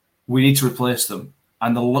 we need to replace them.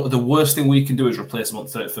 And the worst thing we can do is replace them on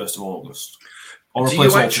 31st of August. Or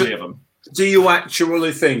replace all 3 of them. Do you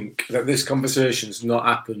actually think that this conversation's not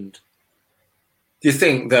happened? Do you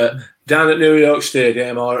think that down at New York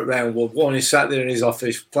Stadium or at Roundwood, one is sat there in his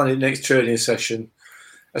office planning next training session,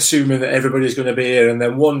 assuming that everybody's going to be here, and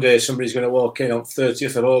then one day somebody's going to walk in on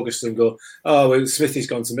 30th of August and go, oh, well, Smithy's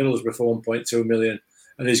gone to Middlesbrough for 1.2 million,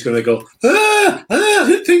 and he's going to go, I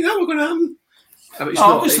didn't think that was going to happen. I mean,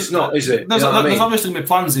 it's not, is it? There's obviously going to be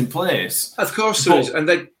plans in place. Of course there is, and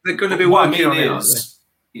they're going to be working on it, aren't they?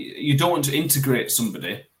 You don't want to integrate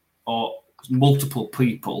somebody or multiple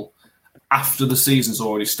people after the season's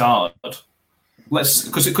already started.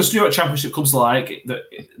 Because New York Championship clubs like that,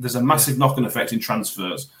 there's a massive knock-on effect in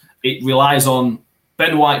transfers. It relies on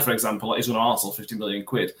Ben White, for example, he's on Arsenal, 50 million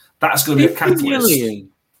quid. That's going to be a catalyst.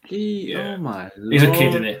 Oh my Lord. He's a kid,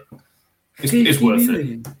 isn't he? It's worth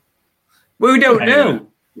it. Well, we don't know.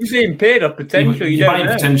 He's being paid off potential. You're buying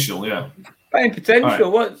potential, yeah. Buying potential. Right.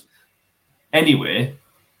 What? Anyway,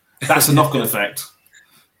 that's a knock-on effect.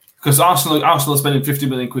 Because Arsenal are spending 50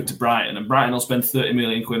 million quid to Brighton, and Brighton will spend 30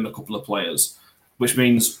 million quid on a couple of players, which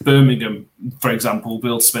means Birmingham, for example, will be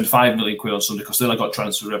able to spend 5 million quid on Sunday because they've got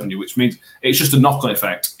transfer revenue, which means it's just a knock-on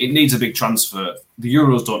effect. It needs a big transfer. The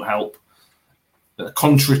Euros don't help.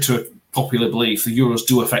 Contrary to popular belief, the Euros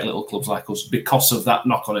do affect little clubs like us because of that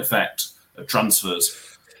knock-on effect of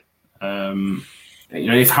transfers.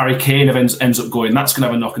 If Harry Kane ends up going, that's going to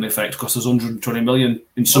have a knock-on effect because there's 120 million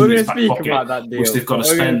in somebody's back pocket, which they've got to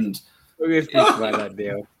spend. We're going to speak about that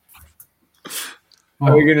deal.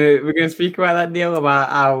 We're going to speak about that deal about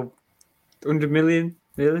how 100 million,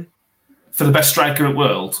 really? For the best striker in the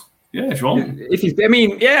world? Yeah, if you want.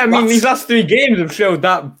 These last 3 games have showed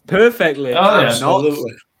that perfectly. Oh, yeah.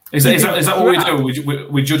 Absolutely. Is that what we do?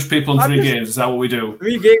 We judge people on 3 games. Is that what we do?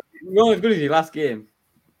 3 games. You're not as good as your last game.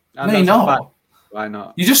 And no, you're not. Why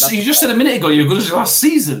not? You just said a minute ago you were good as your last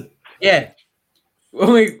season. Yeah. You're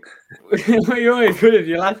only as good as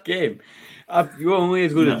your last game. You're only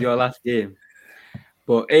as good as your last game.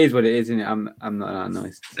 But it is what it is, isn't it? I'm not that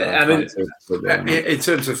nice. So I mean, in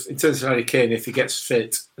terms of Harry Kane, if he gets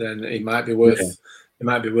fit, then it might be worth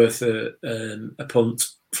a punt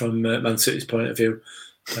from Man City's point of view.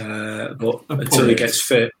 But until he gets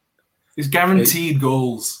fit, he's guaranteed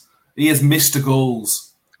goals. He has missed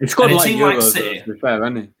goals. It's got like Euros, to be fair,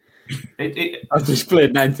 hasn't he? I've just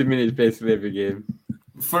played 90 minutes basically every game.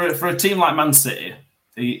 For a team like Man City,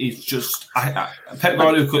 he's just Pep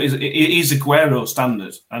Guardiola he's Aguero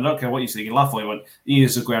standard. I don't care what you say. You laugh or you want. He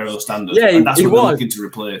is Aguero standard. Yeah, and that's what they're looking to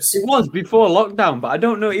replace. It was before lockdown, but I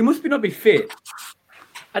don't know. He must not be fit.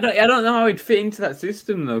 I don't know how he'd fit into that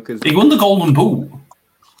system though. Because he won the Golden Boot.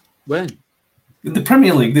 When? In the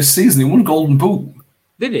Premier League this season, he won Golden Boot.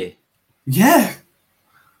 Did he? Yeah.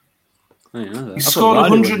 I didn't know that. He scored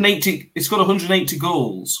 180. He scored 180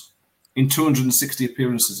 goals in 260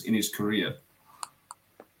 appearances in his career.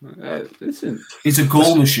 Listen, he's a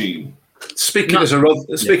goal machine. Speaking as a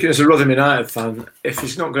Rotherham United fan, if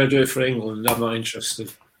he's not going to do it for England, I'm not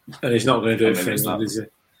interested. And he's not going to do it for England, is he?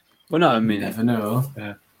 Well, no, I mean, never know.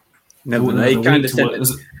 Yeah. Never know. He kind of said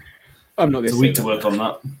I'm not going to. It's a week to work on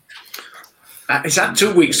that. He's had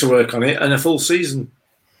 2 weeks to work on it and a full season.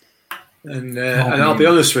 And I'll be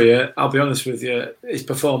honest with you. His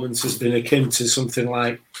performance has been akin to something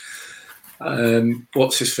like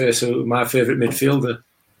what's his face? My favourite midfielder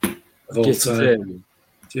of all time,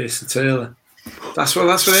 Jason Taylor. That's what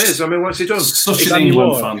it is. I mean, what's he done? Such an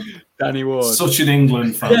England fan. Danny Ward. Such an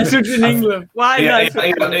England fan. Yeah, such an England. Why?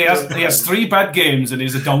 He has 3 bad games and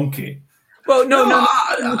he's a donkey. Well, no.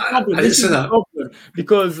 I didn't say that.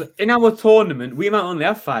 Because in our tournament, we might only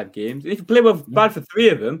have 5 games. If you play bad for 3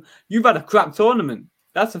 of them, you've had a crap tournament.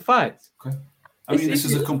 That's a fact. Okay. I mean, this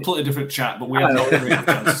is a completely different chat, but we have not created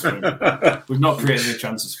chances for him. We've not created any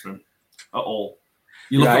chances for him at all.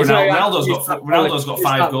 You look at Ronaldo's got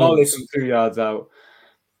 5 goals. From 2 yards out.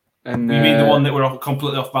 And you mean the one that we're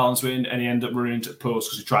completely off balance with, and he ended up running into the post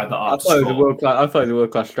because he tried that hard. I thought he was a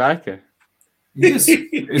world-class striker.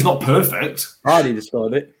 He's not perfect. Vardy just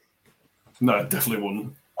scored it. No, definitely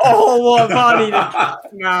wouldn't. Oh, what Vardy?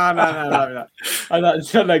 No. I'm not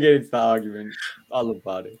getting into that argument. I love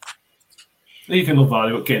Vardy. You can love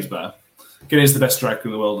Vardy, but Kane's better. Kane is the best striker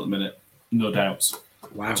in the world at the minute, no doubts.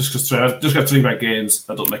 Wow. Just got 3 bad games.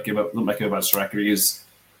 That don't make him a bad striker. He is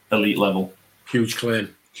elite level. Huge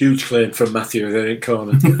claim from Matthew there in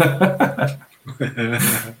corner. Should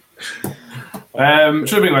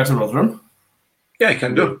we bring it back to Rotherham? Yeah, I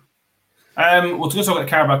can do. We're going to talk about the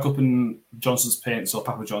Carabao Cup and Johnson's Paints, or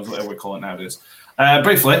Papa John's, whatever we call it nowadays.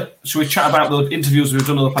 Briefly, should we chat about the interviews we've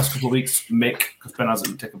done over the past couple of weeks, Mick, because Ben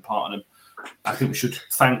hasn't taken part in them. I think we should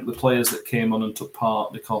thank the players that came on and took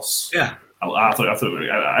part because I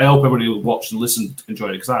hope everybody who watched and listened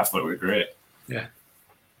enjoyed it because I thought it was great. Yeah,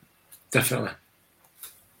 definitely.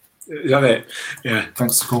 Is that it? Yeah.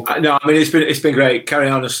 Thanks, Cole. No, I mean it's been great. Carrie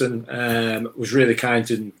Arneson was really kind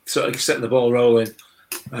and sort of setting the ball rolling.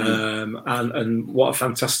 And what a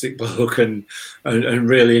fantastic bloke and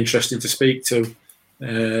really interesting to speak to.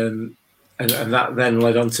 And that then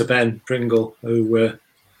led on to Ben Pringle, who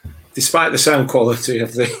despite the sound quality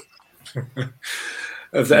of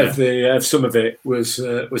some of it was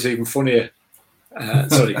even funnier.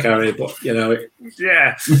 Sorry, Carrie, but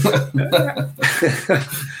yeah.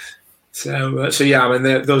 So yeah, I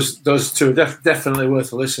mean those two are definitely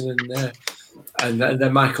worth a listen. And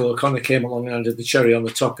then Michael O'Connor came along and added the cherry on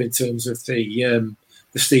the top in terms of the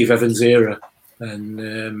Steve Evans era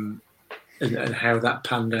and how that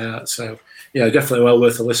panned out. So yeah, definitely well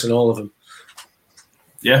worth a listen. All of them.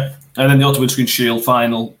 Yeah, and then the Ultimate Screen Shield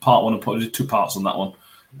final, part 1, and probably 2 parts on that one,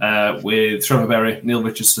 with Trevor Berry, Neil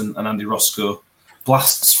Richardson, and Andy Roscoe.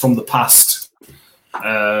 Blasts from the past,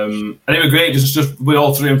 and it was great. Just with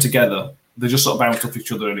all 3 of them together, they just sort of bounced off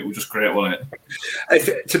each other, and it was just great, wasn't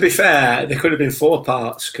it? To be fair, there could have been 4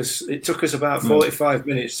 parts because it took us about 45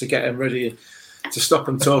 minutes to get them ready to stop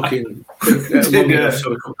them talking long enough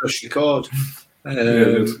so we could push record.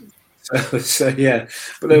 So yeah,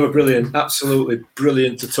 but they were brilliant, absolutely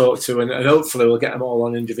brilliant to talk to, and hopefully we'll get them all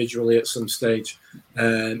on individually at some stage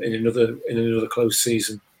in another close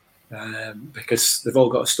season. Because they've all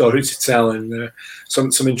got a story to tell and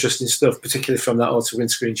some interesting stuff, particularly from that Auto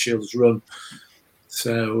Windscreen Shields run.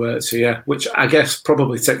 So yeah, which I guess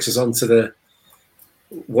probably takes us on to the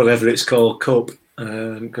whatever it's called Cup,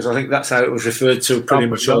 because I think that's how it was referred to pretty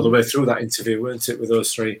much all the way through that interview, weren't it, with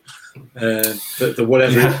those 3? The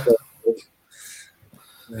whatever. Yeah.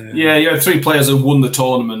 Yeah, you had 3 players who won the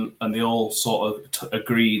tournament, and they all sort of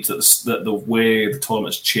agreed that the way the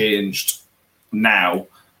tournament's changed now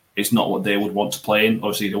it's not what they would want to play in.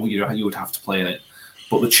 Obviously, you would have to play in it.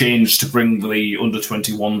 But the change to bring the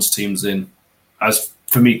under-21s teams in has,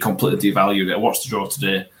 for me, completely devalued it. I watched the draw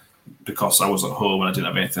today because I was at home and I didn't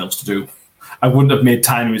have anything else to do. I wouldn't have made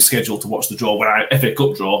time in my schedule to watch the draw. When FA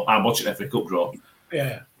Cup draw, I'm watching FA Cup draw.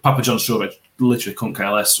 Yeah. Papa John's show, I literally couldn't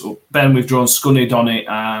care less. So Ben, we've drawn Scunny, Donny,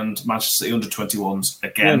 and Manchester City under-21s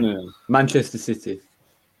again. No. Manchester City.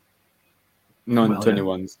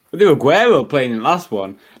 Non-21s. But they were Aguero playing in the last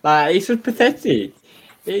one. Like, it's so pathetic.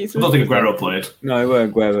 I don't think Aguero played. No, it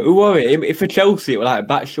weren't Aguero. Who were it? If for Chelsea, it was like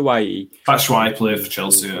Batshuayi. Batshuayi played for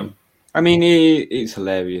Chelsea, yeah. I mean, it's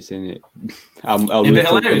hilarious, isn't it? It'd be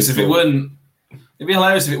hilarious if it weren't. It'd be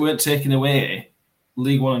hilarious if it weren't taking away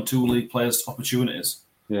League One and Two league players' opportunities.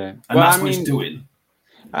 Yeah, and that's what he's doing.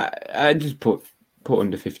 I just put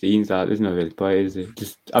under 15s out. There's no really play, is it?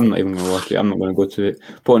 Just I'm not even going to watch it. I'm not going to go to it.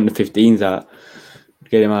 Put under 15s out.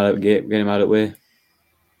 Get him out of the way.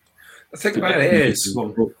 The thing about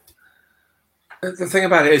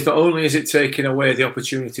it is, not only is it taking away the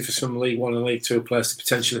opportunity for some League One and League Two players to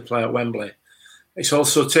potentially play at Wembley, it's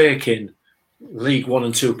also taking League One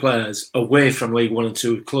and Two players away from League One and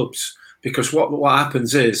Two clubs. Because what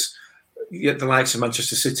happens is, the likes of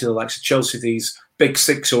Manchester City, the likes of Chelsea, these big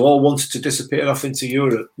six who all wanted to disappear off into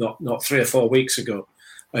Europe not 3 or 4 weeks ago,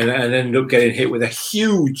 and ended up getting hit with a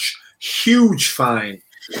huge fine.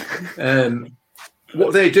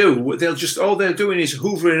 What they do, all they're doing is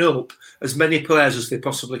hoovering up as many players as they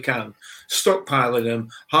possibly can, stockpiling them,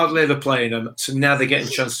 hardly ever playing them, so now they're getting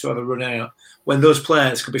a chance to have a run out, when those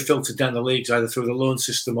players could be filtered down the leagues either through the loan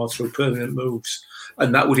system or through permanent moves.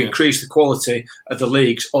 And that would increase the quality of the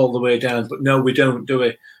leagues all the way down. But no, we don't do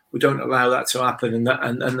it. We don't allow that to happen.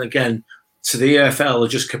 And again, so the EFL have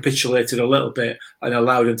just capitulated a little bit and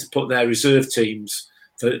allowed them to put their reserve teams,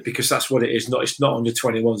 because that's what it is. It's not under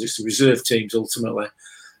 21s. It's the reserve teams ultimately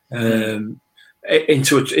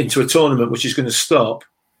into a tournament which is going to stop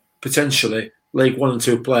potentially League One and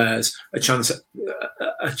Two players a chance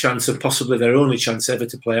of possibly their only chance ever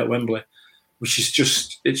to play at Wembley, which is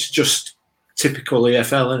just typical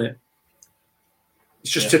EFL, isn't it?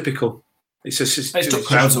 It's just typical. It's took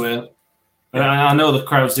crowds away. I know the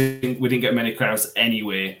crowds we didn't get many crowds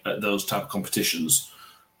anyway at those type of competitions,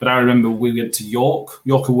 but I remember we went to York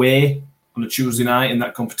away on a Tuesday night in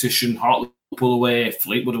that competition, Hartlepool away,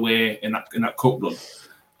 Fleetwood away in that cup run,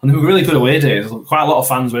 and they were really good away days. Quite a lot of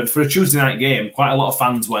fans went for a Tuesday night game. Quite a lot of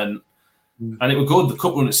fans went, and it was good. The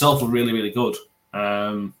cup run itself was really, really good.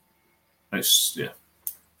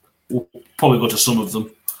 We'll probably go to some of them.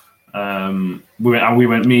 I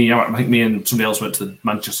think me and somebody else went to the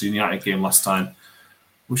Manchester United game last time,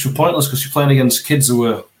 which was pointless because you're playing against kids who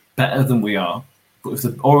are better than we are. But if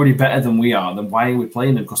they're already better than we are, then why are we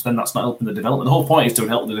playing them? Because then that's not helping the development. The whole point is to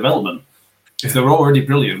help the development. If they're already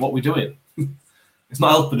brilliant, what are we doing? It's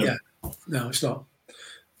not helping them. Yeah. No, it's not.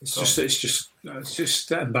 It's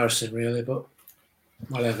just embarrassing, really. But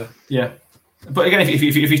whatever. Yeah. But again, if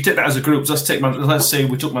you take that as a group, let's say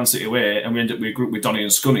we took Man City away and we end up with a group with Donny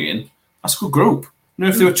and Scunny in. That's a good group. You know,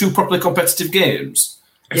 if there were two properly competitive games,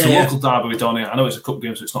 it's a local derby with Donny. I know it's a cup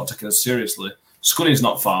game, so it's not taken as seriously. Scunny's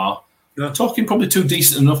not far. You're talking probably two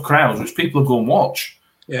decent enough crowds, which people will go and watch.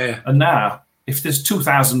 Yeah. And now, if there's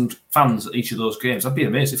 2,000 fans at each of those games, I'd be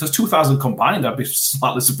amazed. If there's 2,000 combined, I'd be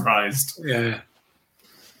slightly surprised. Yeah.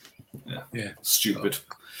 Stupid.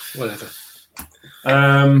 Whatever.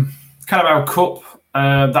 Carabao Cup,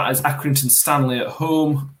 that is Accrington Stanley at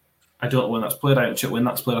home. I don't know when that's played. I haven't checked when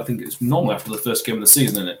that's played. I think it's normally after the first game of the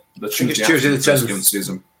season, isn't it? I think it's Tuesday the 10th. Game of the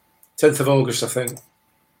season. 10th of August, I think.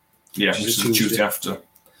 Yeah, which is the Tuesday after.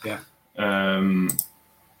 Yeah.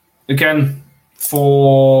 Again,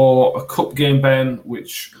 for a cup game, Ben,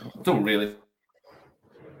 which I don't really...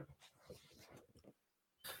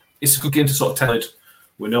 It's a good game to sort of tell it.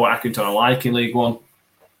 We know what Accrington are like in League One.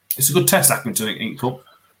 It's a good test, Accrington in Cup.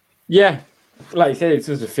 Yeah, like you said, it's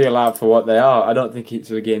just a feel out for what they are. I don't think it's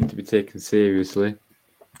a game to be taken seriously.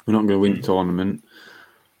 We're not going to win the tournament.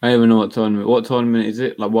 I don't even know what tournament. What tournament is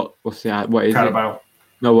it? Like what is Carabao. It?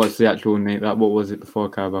 No, what's the actual name? What was it before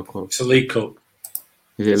Carabao Cup? It's a League Cup.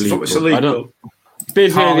 Is it a League Cup? It's a League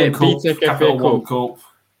Cup. Basically, Capital One Cup.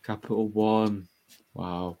 Capital One.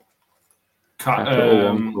 Wow.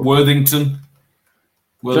 Worthington.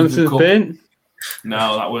 Johnson's Paint?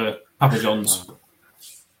 No, that were Papa John's.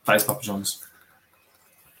 That is Papa John's.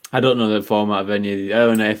 I don't know the format of any of these. I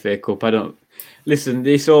don't know FA Cup. I don't... Listen,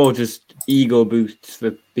 it's all just ego boosts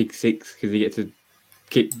for Big Six because you get to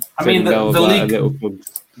kick...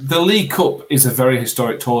 The League Cup is a very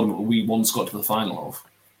historic tournament we once got to the final of.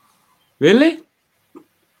 Really?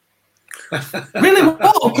 Really?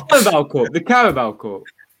 What? The Carabao Cup.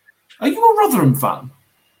 Are you a Rotherham fan?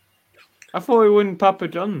 I thought he won Papa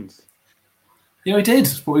John's. Yeah, he did.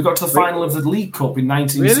 But we got to the final of the League Cup in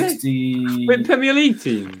 1960. Really? With Premier League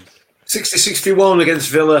teams? 60-61 against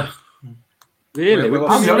Villa. Really?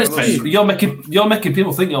 I'll be honest, mate. You're making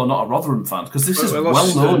people think you're not a Rotherham fan because this is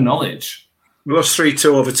well-known knowledge. We lost 3-2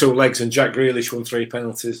 over 2 legs, and Jack Grealish won 3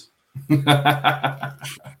 penalties. I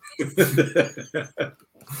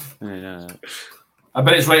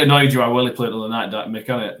bet it's really annoyed you how well he played on the night, Mick,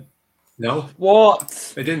 hasn't it? No.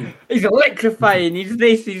 What? He didn't. He's electrifying. He's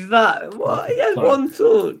this, he's that. What? He has one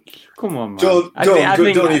touch. Come on, man.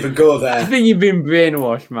 Don't even go there. I think you've been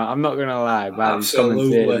brainwashed, man. I'm not going to lie by these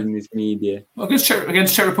commentators in this media. Well, against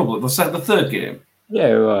Czech Republic, the third game. Yeah,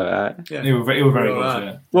 we were all right. Yeah. They were very good, right.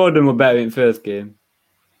 Yeah. Both of them were better in first game.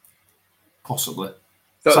 Possibly.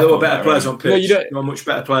 There were better players on pitch. There were much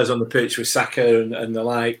better players on the pitch with Saka and the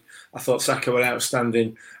like. I thought Saka were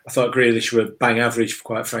outstanding. I thought Grealish were bang average,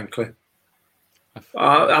 quite frankly.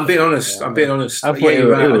 I'm being honest. I'm being honest. I thought you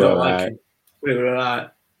were right. I don't right. like him. We were right.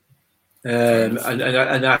 And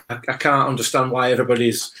I can't understand why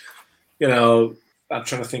everybody's, I'm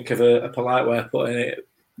trying to think of a polite way of putting it,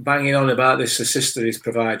 banging on about this assist that he's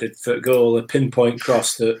provided for a goal, a pinpoint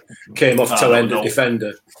cross that came off toe-ended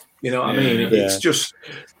defender. You know what I mean? It's just.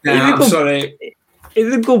 I'm sorry.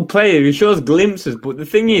 He's a good player. He shows glimpses, but the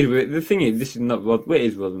thing is, this is not what it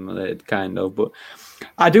is Rotherham related, kind of. But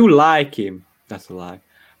I do like him. That's a lie.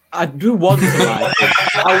 I do want to like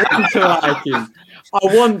him. I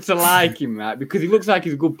want to like him, right? Because he looks like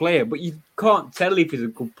he's a good player, but you can't tell if he's a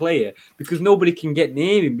good player because nobody can get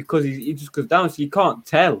near him because he just goes down, so you can't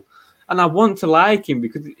tell. And I want to like him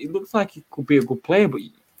because it looks like he could be a good player, but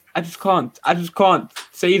I just can't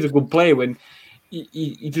say he's a good player when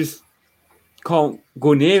he just can't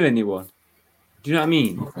go near anyone. Do you know what I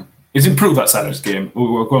mean? Okay. He's improved that side of his game.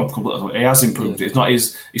 We're going completely. He has improved. Yeah. It's not.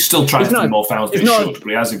 He's still trying to do more fouls, but he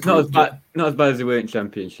has improved. Not as bad as he were in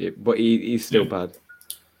Championship, but he's still bad.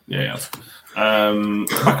 Yeah.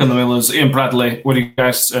 Back on the Millers, Ian Bradley. What do you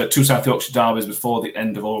guys? 2 South Yorkshire derbies before the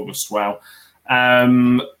end of August. Wow.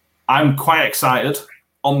 I'm quite excited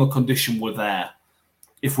on the condition we're there.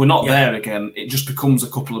 If we're not there again, it just becomes a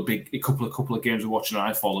couple of games we're watching and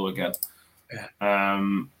I follow again.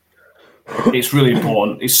 Yeah. It's really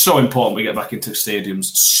important. It's so important we get back into stadiums.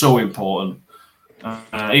 So important.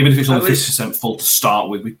 Even if it's only 50% full to start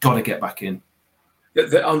with, we've got to get back in.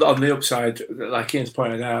 On the upside, like Ian's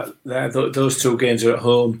pointed out, those 2 games are at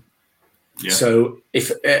home. Yeah. So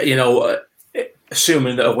if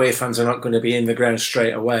assuming that away fans are not going to be in the ground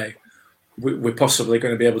straight away, we're possibly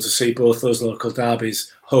going to be able to see both those local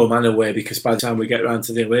derbies, home and away, because by the time we get around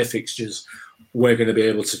to the away fixtures, we're going to be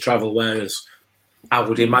able to travel, whereas I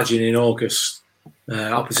would imagine in August,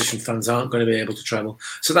 opposition fans aren't going to be able to travel.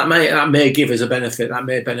 So that may give us a benefit. That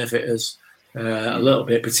may benefit us a little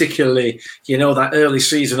bit, particularly, that early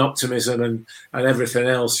season optimism and everything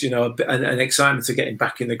else, and excitement to getting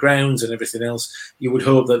back in the grounds and everything else. You would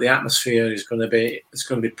hope that the atmosphere is going to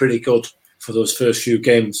be pretty good for those first few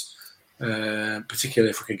games,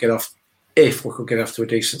 particularly if we could get off to a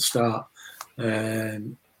decent start.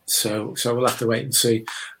 So we'll have to wait and see.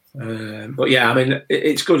 But yeah, I mean,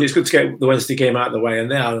 it's good. It's good to get the Wednesday game out of the way,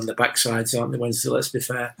 and they are on the backsides, aren't they, Wednesday? Let's be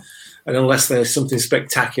fair. And unless there's something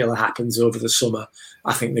spectacular happens over the summer,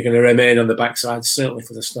 I think they're going to remain on the backside, certainly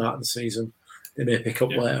for the start of the season. They may pick up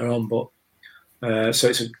later on, but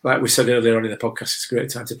so like we said earlier on in the podcast, it's a great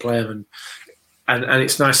time to play them, and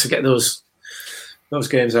it's nice to get those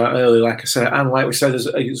games out early, like I said, and like we said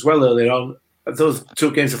as well earlier on. Those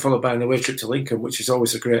 2 games are followed by an away trip to Lincoln, which is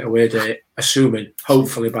always a great away day, assuming,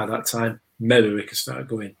 hopefully, by that time, maybe we can start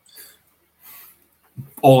going.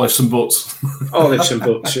 All ifs and buts. All ifs and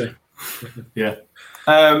buts, yeah. Yeah.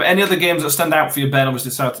 Any other games that stand out for you, Ben?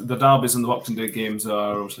 Obviously, the derbies and the Boxing Day games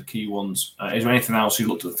are obviously key ones. Is there anything else you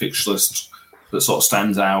looked at the fixture list that sort of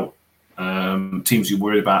stands out? Teams you're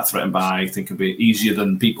worried about, threatened by, think could be easier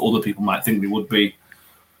than other people might think they would be?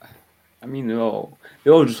 I mean, they all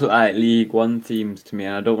just look like League One teams to me,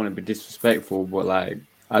 and I don't want to be disrespectful, but like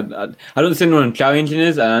I don't see anyone challenging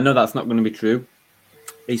us, and I know that's not going to be true.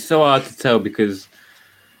 It's so hard to tell because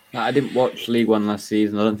I didn't watch League One last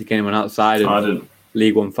season. I don't think anyone outside of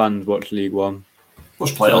League One fans watched League One.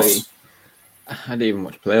 Watch playoffs. So I didn't even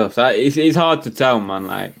watch playoffs. It's hard to tell, man.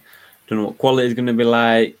 Like, I don't know what quality is going to be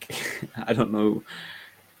like. I don't know.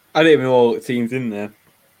 I don't even know what teams in there.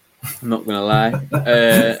 I'm not going to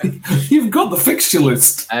lie. You've got the fixture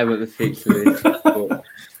list. I have got the fixture list.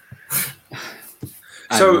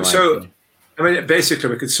 So, I mean,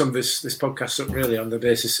 basically, we could sum this podcast up really on the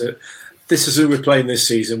basis that this is who we're playing this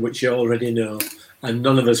season, which you already know, and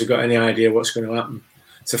none of us have got any idea what's going to happen.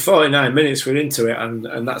 So 49 minutes we're into it,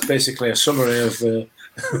 and that's basically a summary of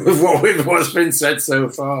what's been said so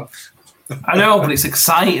far. I know, but it's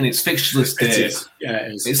exciting. It's fixture list day. It is. Yeah,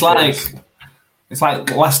 it is. It's like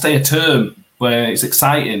the last day of term where it's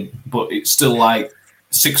exciting, but it's still like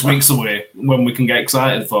 6 weeks away when we can get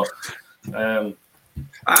excited for. To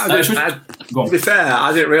be fair,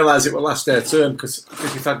 I didn't realise it was last day of term because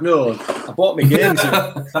if I'd known, I bought my games.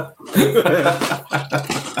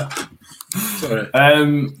 Sorry.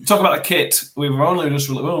 Talk about the kit. We've only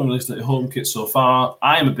released the home kit so far.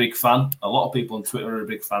 I am a big fan. A lot of people on Twitter are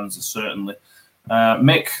big fans, certainly.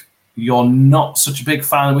 Mick, you're not such a big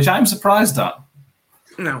fan, which I'm surprised at.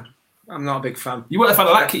 No, I'm not a big fan. You weren't a fan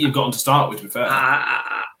of that kit you've gotten to start with, to be fair.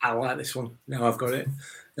 I like this one. Now I've got it.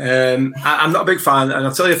 I'm not a big fan, and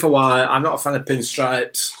I'll tell you for why. I'm not a fan of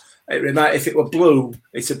pinstripes. If it were blue,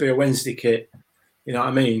 it'd be a Wednesday kit. You know what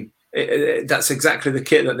I mean? That's exactly the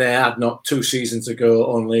kit that they had not 2 seasons ago,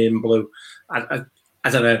 only in blue. I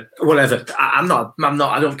don't know, whatever. I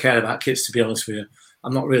don't care about kits, to be honest with you.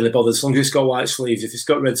 I'm not really bothered as long as it's got white sleeves. If it's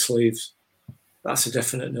got red sleeves, that's a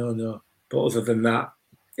definite no. But other than that,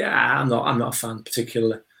 yeah, I'm not a fan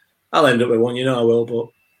particularly. I'll end up with one, I will. But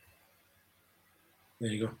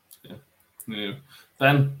there you go. Yeah.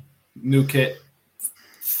 Ben, new kit.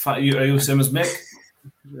 Are you the same as Mick?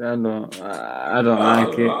 I don't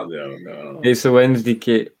like it. No. It's a Wednesday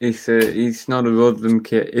kit. It's not a Rotherham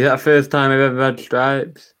kit. Is that the first time I've ever had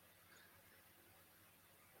stripes?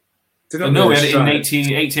 No, we had it in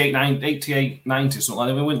 88, 90, something like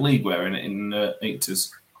that. We went league wearing it in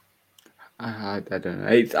 80s. I don't know.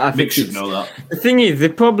 I think Mick should know that. The thing is, the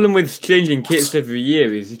problem with changing kits every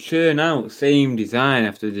year is you churn out same design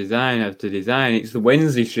after design after design. It's the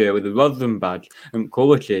Wednesday shirt with the Rotherham badge and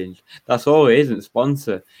colour change. That's all it isn't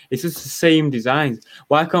sponsor. It's just the same designs.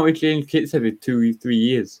 Why can't we change kits every 2-3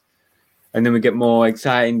 years? And then we get more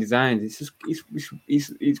exciting designs. It's just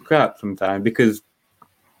it's crap sometimes because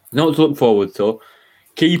not to look forward to.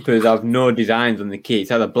 Keepers have no designs on the kit.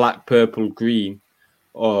 It's either black, purple, green.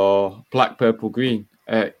 Or black, purple, green.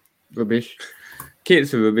 Rubbish.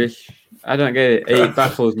 Kits are rubbish. I don't get it. It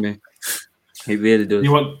baffles me. It really does.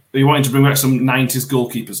 You wanting to bring back some 90s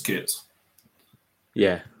goalkeepers kits?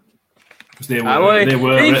 Yeah. Because they were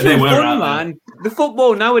fun, man. The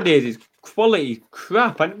football nowadays is quality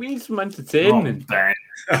crap, and we need some entertainment.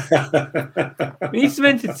 We need some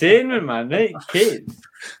entertainment, man. They kids.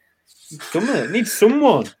 Need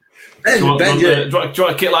someone. Do you want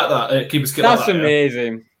a kit like that? Keeper's kit That's like that? That's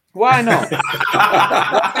amazing. Yeah? Why not?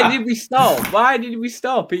 Why did we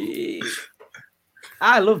stop?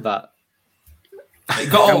 I love that.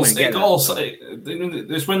 It's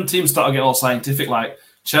when teams started getting all scientific. Like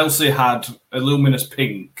Chelsea had a luminous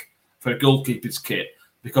pink for a goalkeeper's kit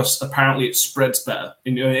because apparently it spreads better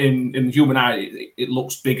in the human eye. It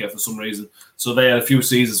looks bigger for some reason. So they had a few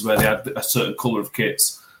seasons where they had a certain colour of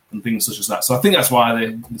kits. And things such as that. So I think that's why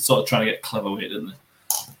they're sort of trying to get clever with it, didn't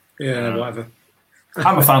they? Yeah, whatever.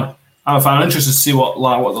 I'm a fan. I'm interested to see what the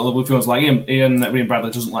other blue films like. Ian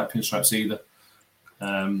Bradley doesn't like pinstripes either.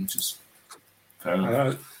 Just fair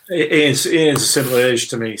enough. Ian's a similar age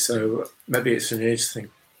to me, so maybe it's an age thing.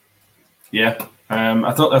 Yeah.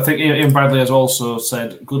 I think Ian Bradley has also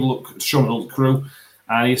said good luck to Sean and the crew.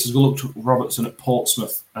 And he says good luck to Robertson at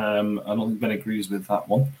Portsmouth. I don't think Ben agrees with that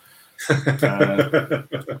one. Good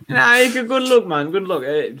luck, man. Good luck.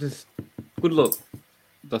 Just good luck.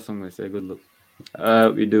 That's what I'm gonna say. Good luck.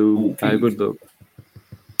 We do. Good luck.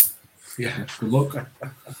 Yeah. Good luck.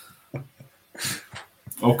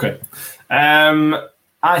 Okay.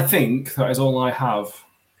 I think that is all I have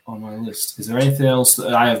on my list. Is there anything else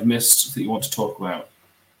that I have missed that you want to talk about?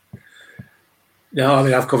 No, I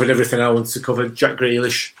mean I've covered everything I wanted to cover. Jack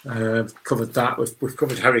Grealish, covered that. We've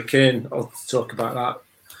covered Harry Kane. I'll talk about that.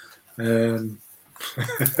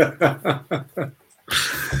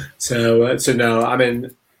 So no, I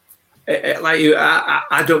mean, like you,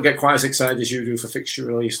 I don't get quite as excited as you do for fixture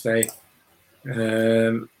release day.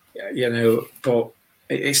 But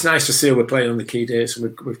it's nice to see we're playing on the key dates,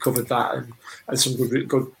 and we've covered that and some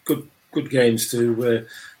good games to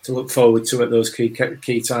look forward to at those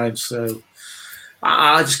key times. So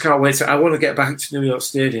I just can't wait. I want to get back to New York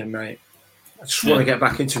Stadium, mate. I just want to get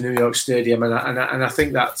back into New York Stadium, and I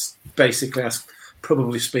think that's basically, I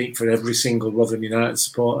probably speak for every single Rotherham United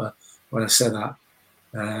supporter when I say that.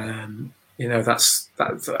 That's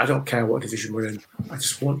I don't care what division we're in. I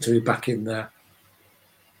just want to be back in there.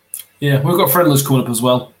 Yeah, we've got friendlies coming up as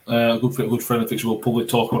well. Good friendly fixture. We'll probably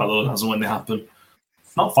talk about those as and when they happen.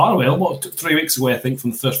 Not far away. 3 weeks away, I think,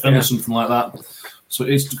 from the first friendly, something like that. So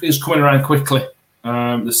it's coming around quickly.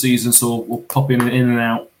 the season, so we'll pop in and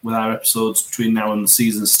out with our episodes between now and the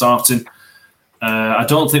season starting. I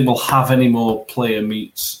don't think we'll have any more player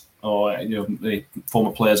meets or the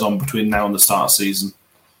former players on between now and the start of season.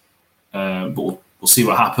 But we'll see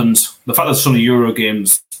what happens. The fact that there's so many Euro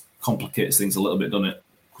games complicates things a little bit, doesn't it?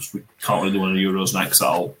 Because we can't really do one of the Euros now because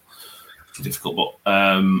that'll be difficult. But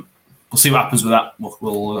we'll see what happens with that.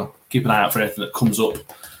 We'll keep an eye out for anything that comes up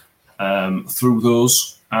through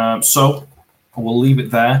those. So we'll leave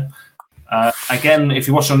it there. Again, if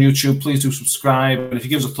you're watching on YouTube, please do subscribe. And if you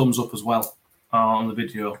give us a thumbs up as well on the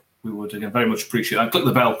video, we would again very much appreciate that. And click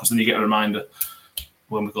the bell because then you get a reminder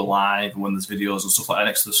when we go live and when there's videos and stuff like that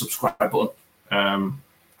next to the subscribe button.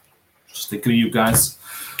 Just thinking of you guys.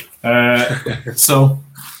 So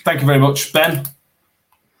thank you very much, Ben.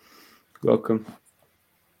 Welcome.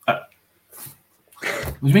 What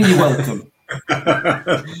do you mean you're welcome?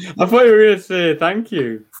 I thought you were going to say thank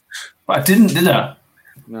you. But I didn't, did I?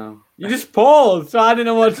 No. You just paused, so I didn't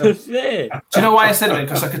know what to say. Do you know why I said it?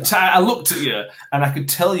 Because I looked at you and I could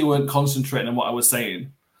tell you weren't concentrating on what I was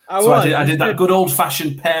saying. I did that good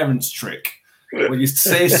old-fashioned parents trick where you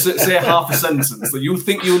say half a sentence that you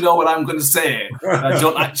think you know what I'm going to say, and I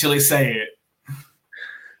don't actually say it.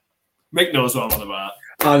 Mick knows what I'm on about.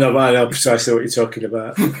 I know precisely what you're talking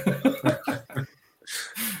about.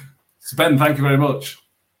 So Ben, thank you very much.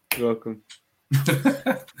 You're welcome.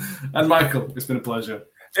 And Michael, it's been a pleasure.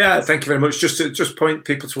 Yeah, thank you very much. Just to point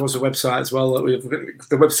people towards the website as well. The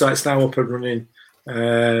website's now up and running.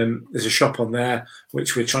 There's a shop on there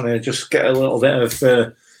which we're trying to just get a little bit of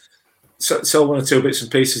sell one or two bits and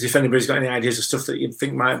pieces. If anybody's got any ideas of stuff that you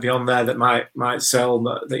think might be on there that might sell,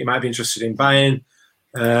 that you might be interested in buying,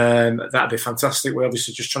 that'd be fantastic. We're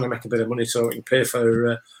obviously just trying to make a bit of money so we can pay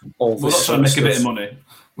for all this. We're not trying to make a bit of money.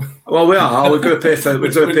 Well, we are. We're going to pay for. We're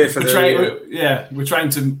trying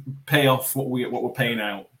to pay off what we're paying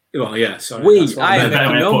out. Well, yeah. Sorry. I am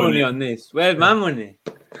making no money on this. Where's my money?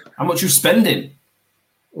 How much are you spending?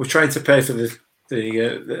 We're trying to pay for the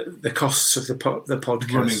costs of the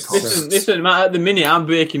podcast. Listen, Matt, at the minute I'm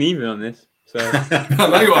breaking even on this. So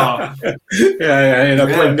there you are. Yeah.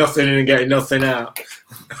 Putting nothing in and getting nothing out.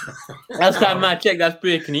 Last time I checked, that's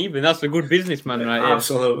breaking even. That's a good businessman, right here.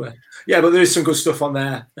 Absolutely. Yeah, but there is some good stuff on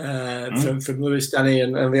there from Lewis, Danny,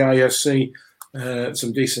 and the IFC.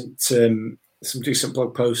 Some decent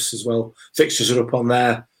blog posts as well. Fixtures are up on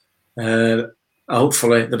there.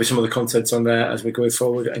 Hopefully, there'll be some other content on there as we go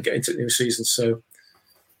forward and get into the new season. So,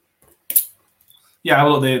 yeah,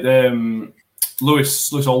 well, the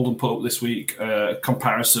Lewis Oldham put up this week a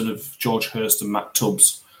comparison of George Hurst and Matt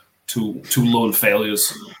Tubbs, two lone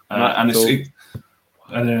failures, and it's really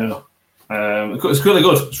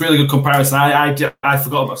good. It's a really good comparison. I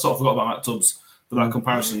forgot about Matt Tubbs, but that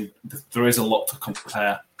comparison, there is a lot to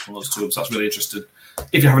compare on those two. So that's really interesting.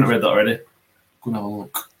 If you haven't read that already, go and have a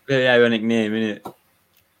look. Very ironic name, isn't it?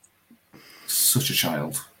 Such a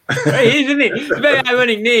child. Right, isn't it? It's a very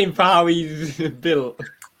ironic name for how he's built.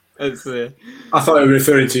 I thought you were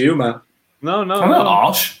referring to you, Matt. I'm not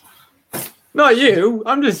harsh. Not you.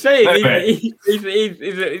 I'm just saying he's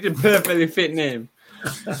a perfectly fit name.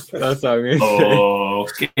 That's how I'm going to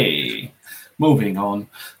say. Okay. Moving on.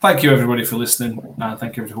 Thank you, everybody, for listening. And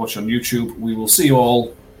thank you for watching on YouTube. We will see you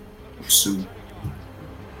all soon.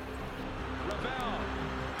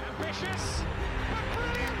 Ambitious.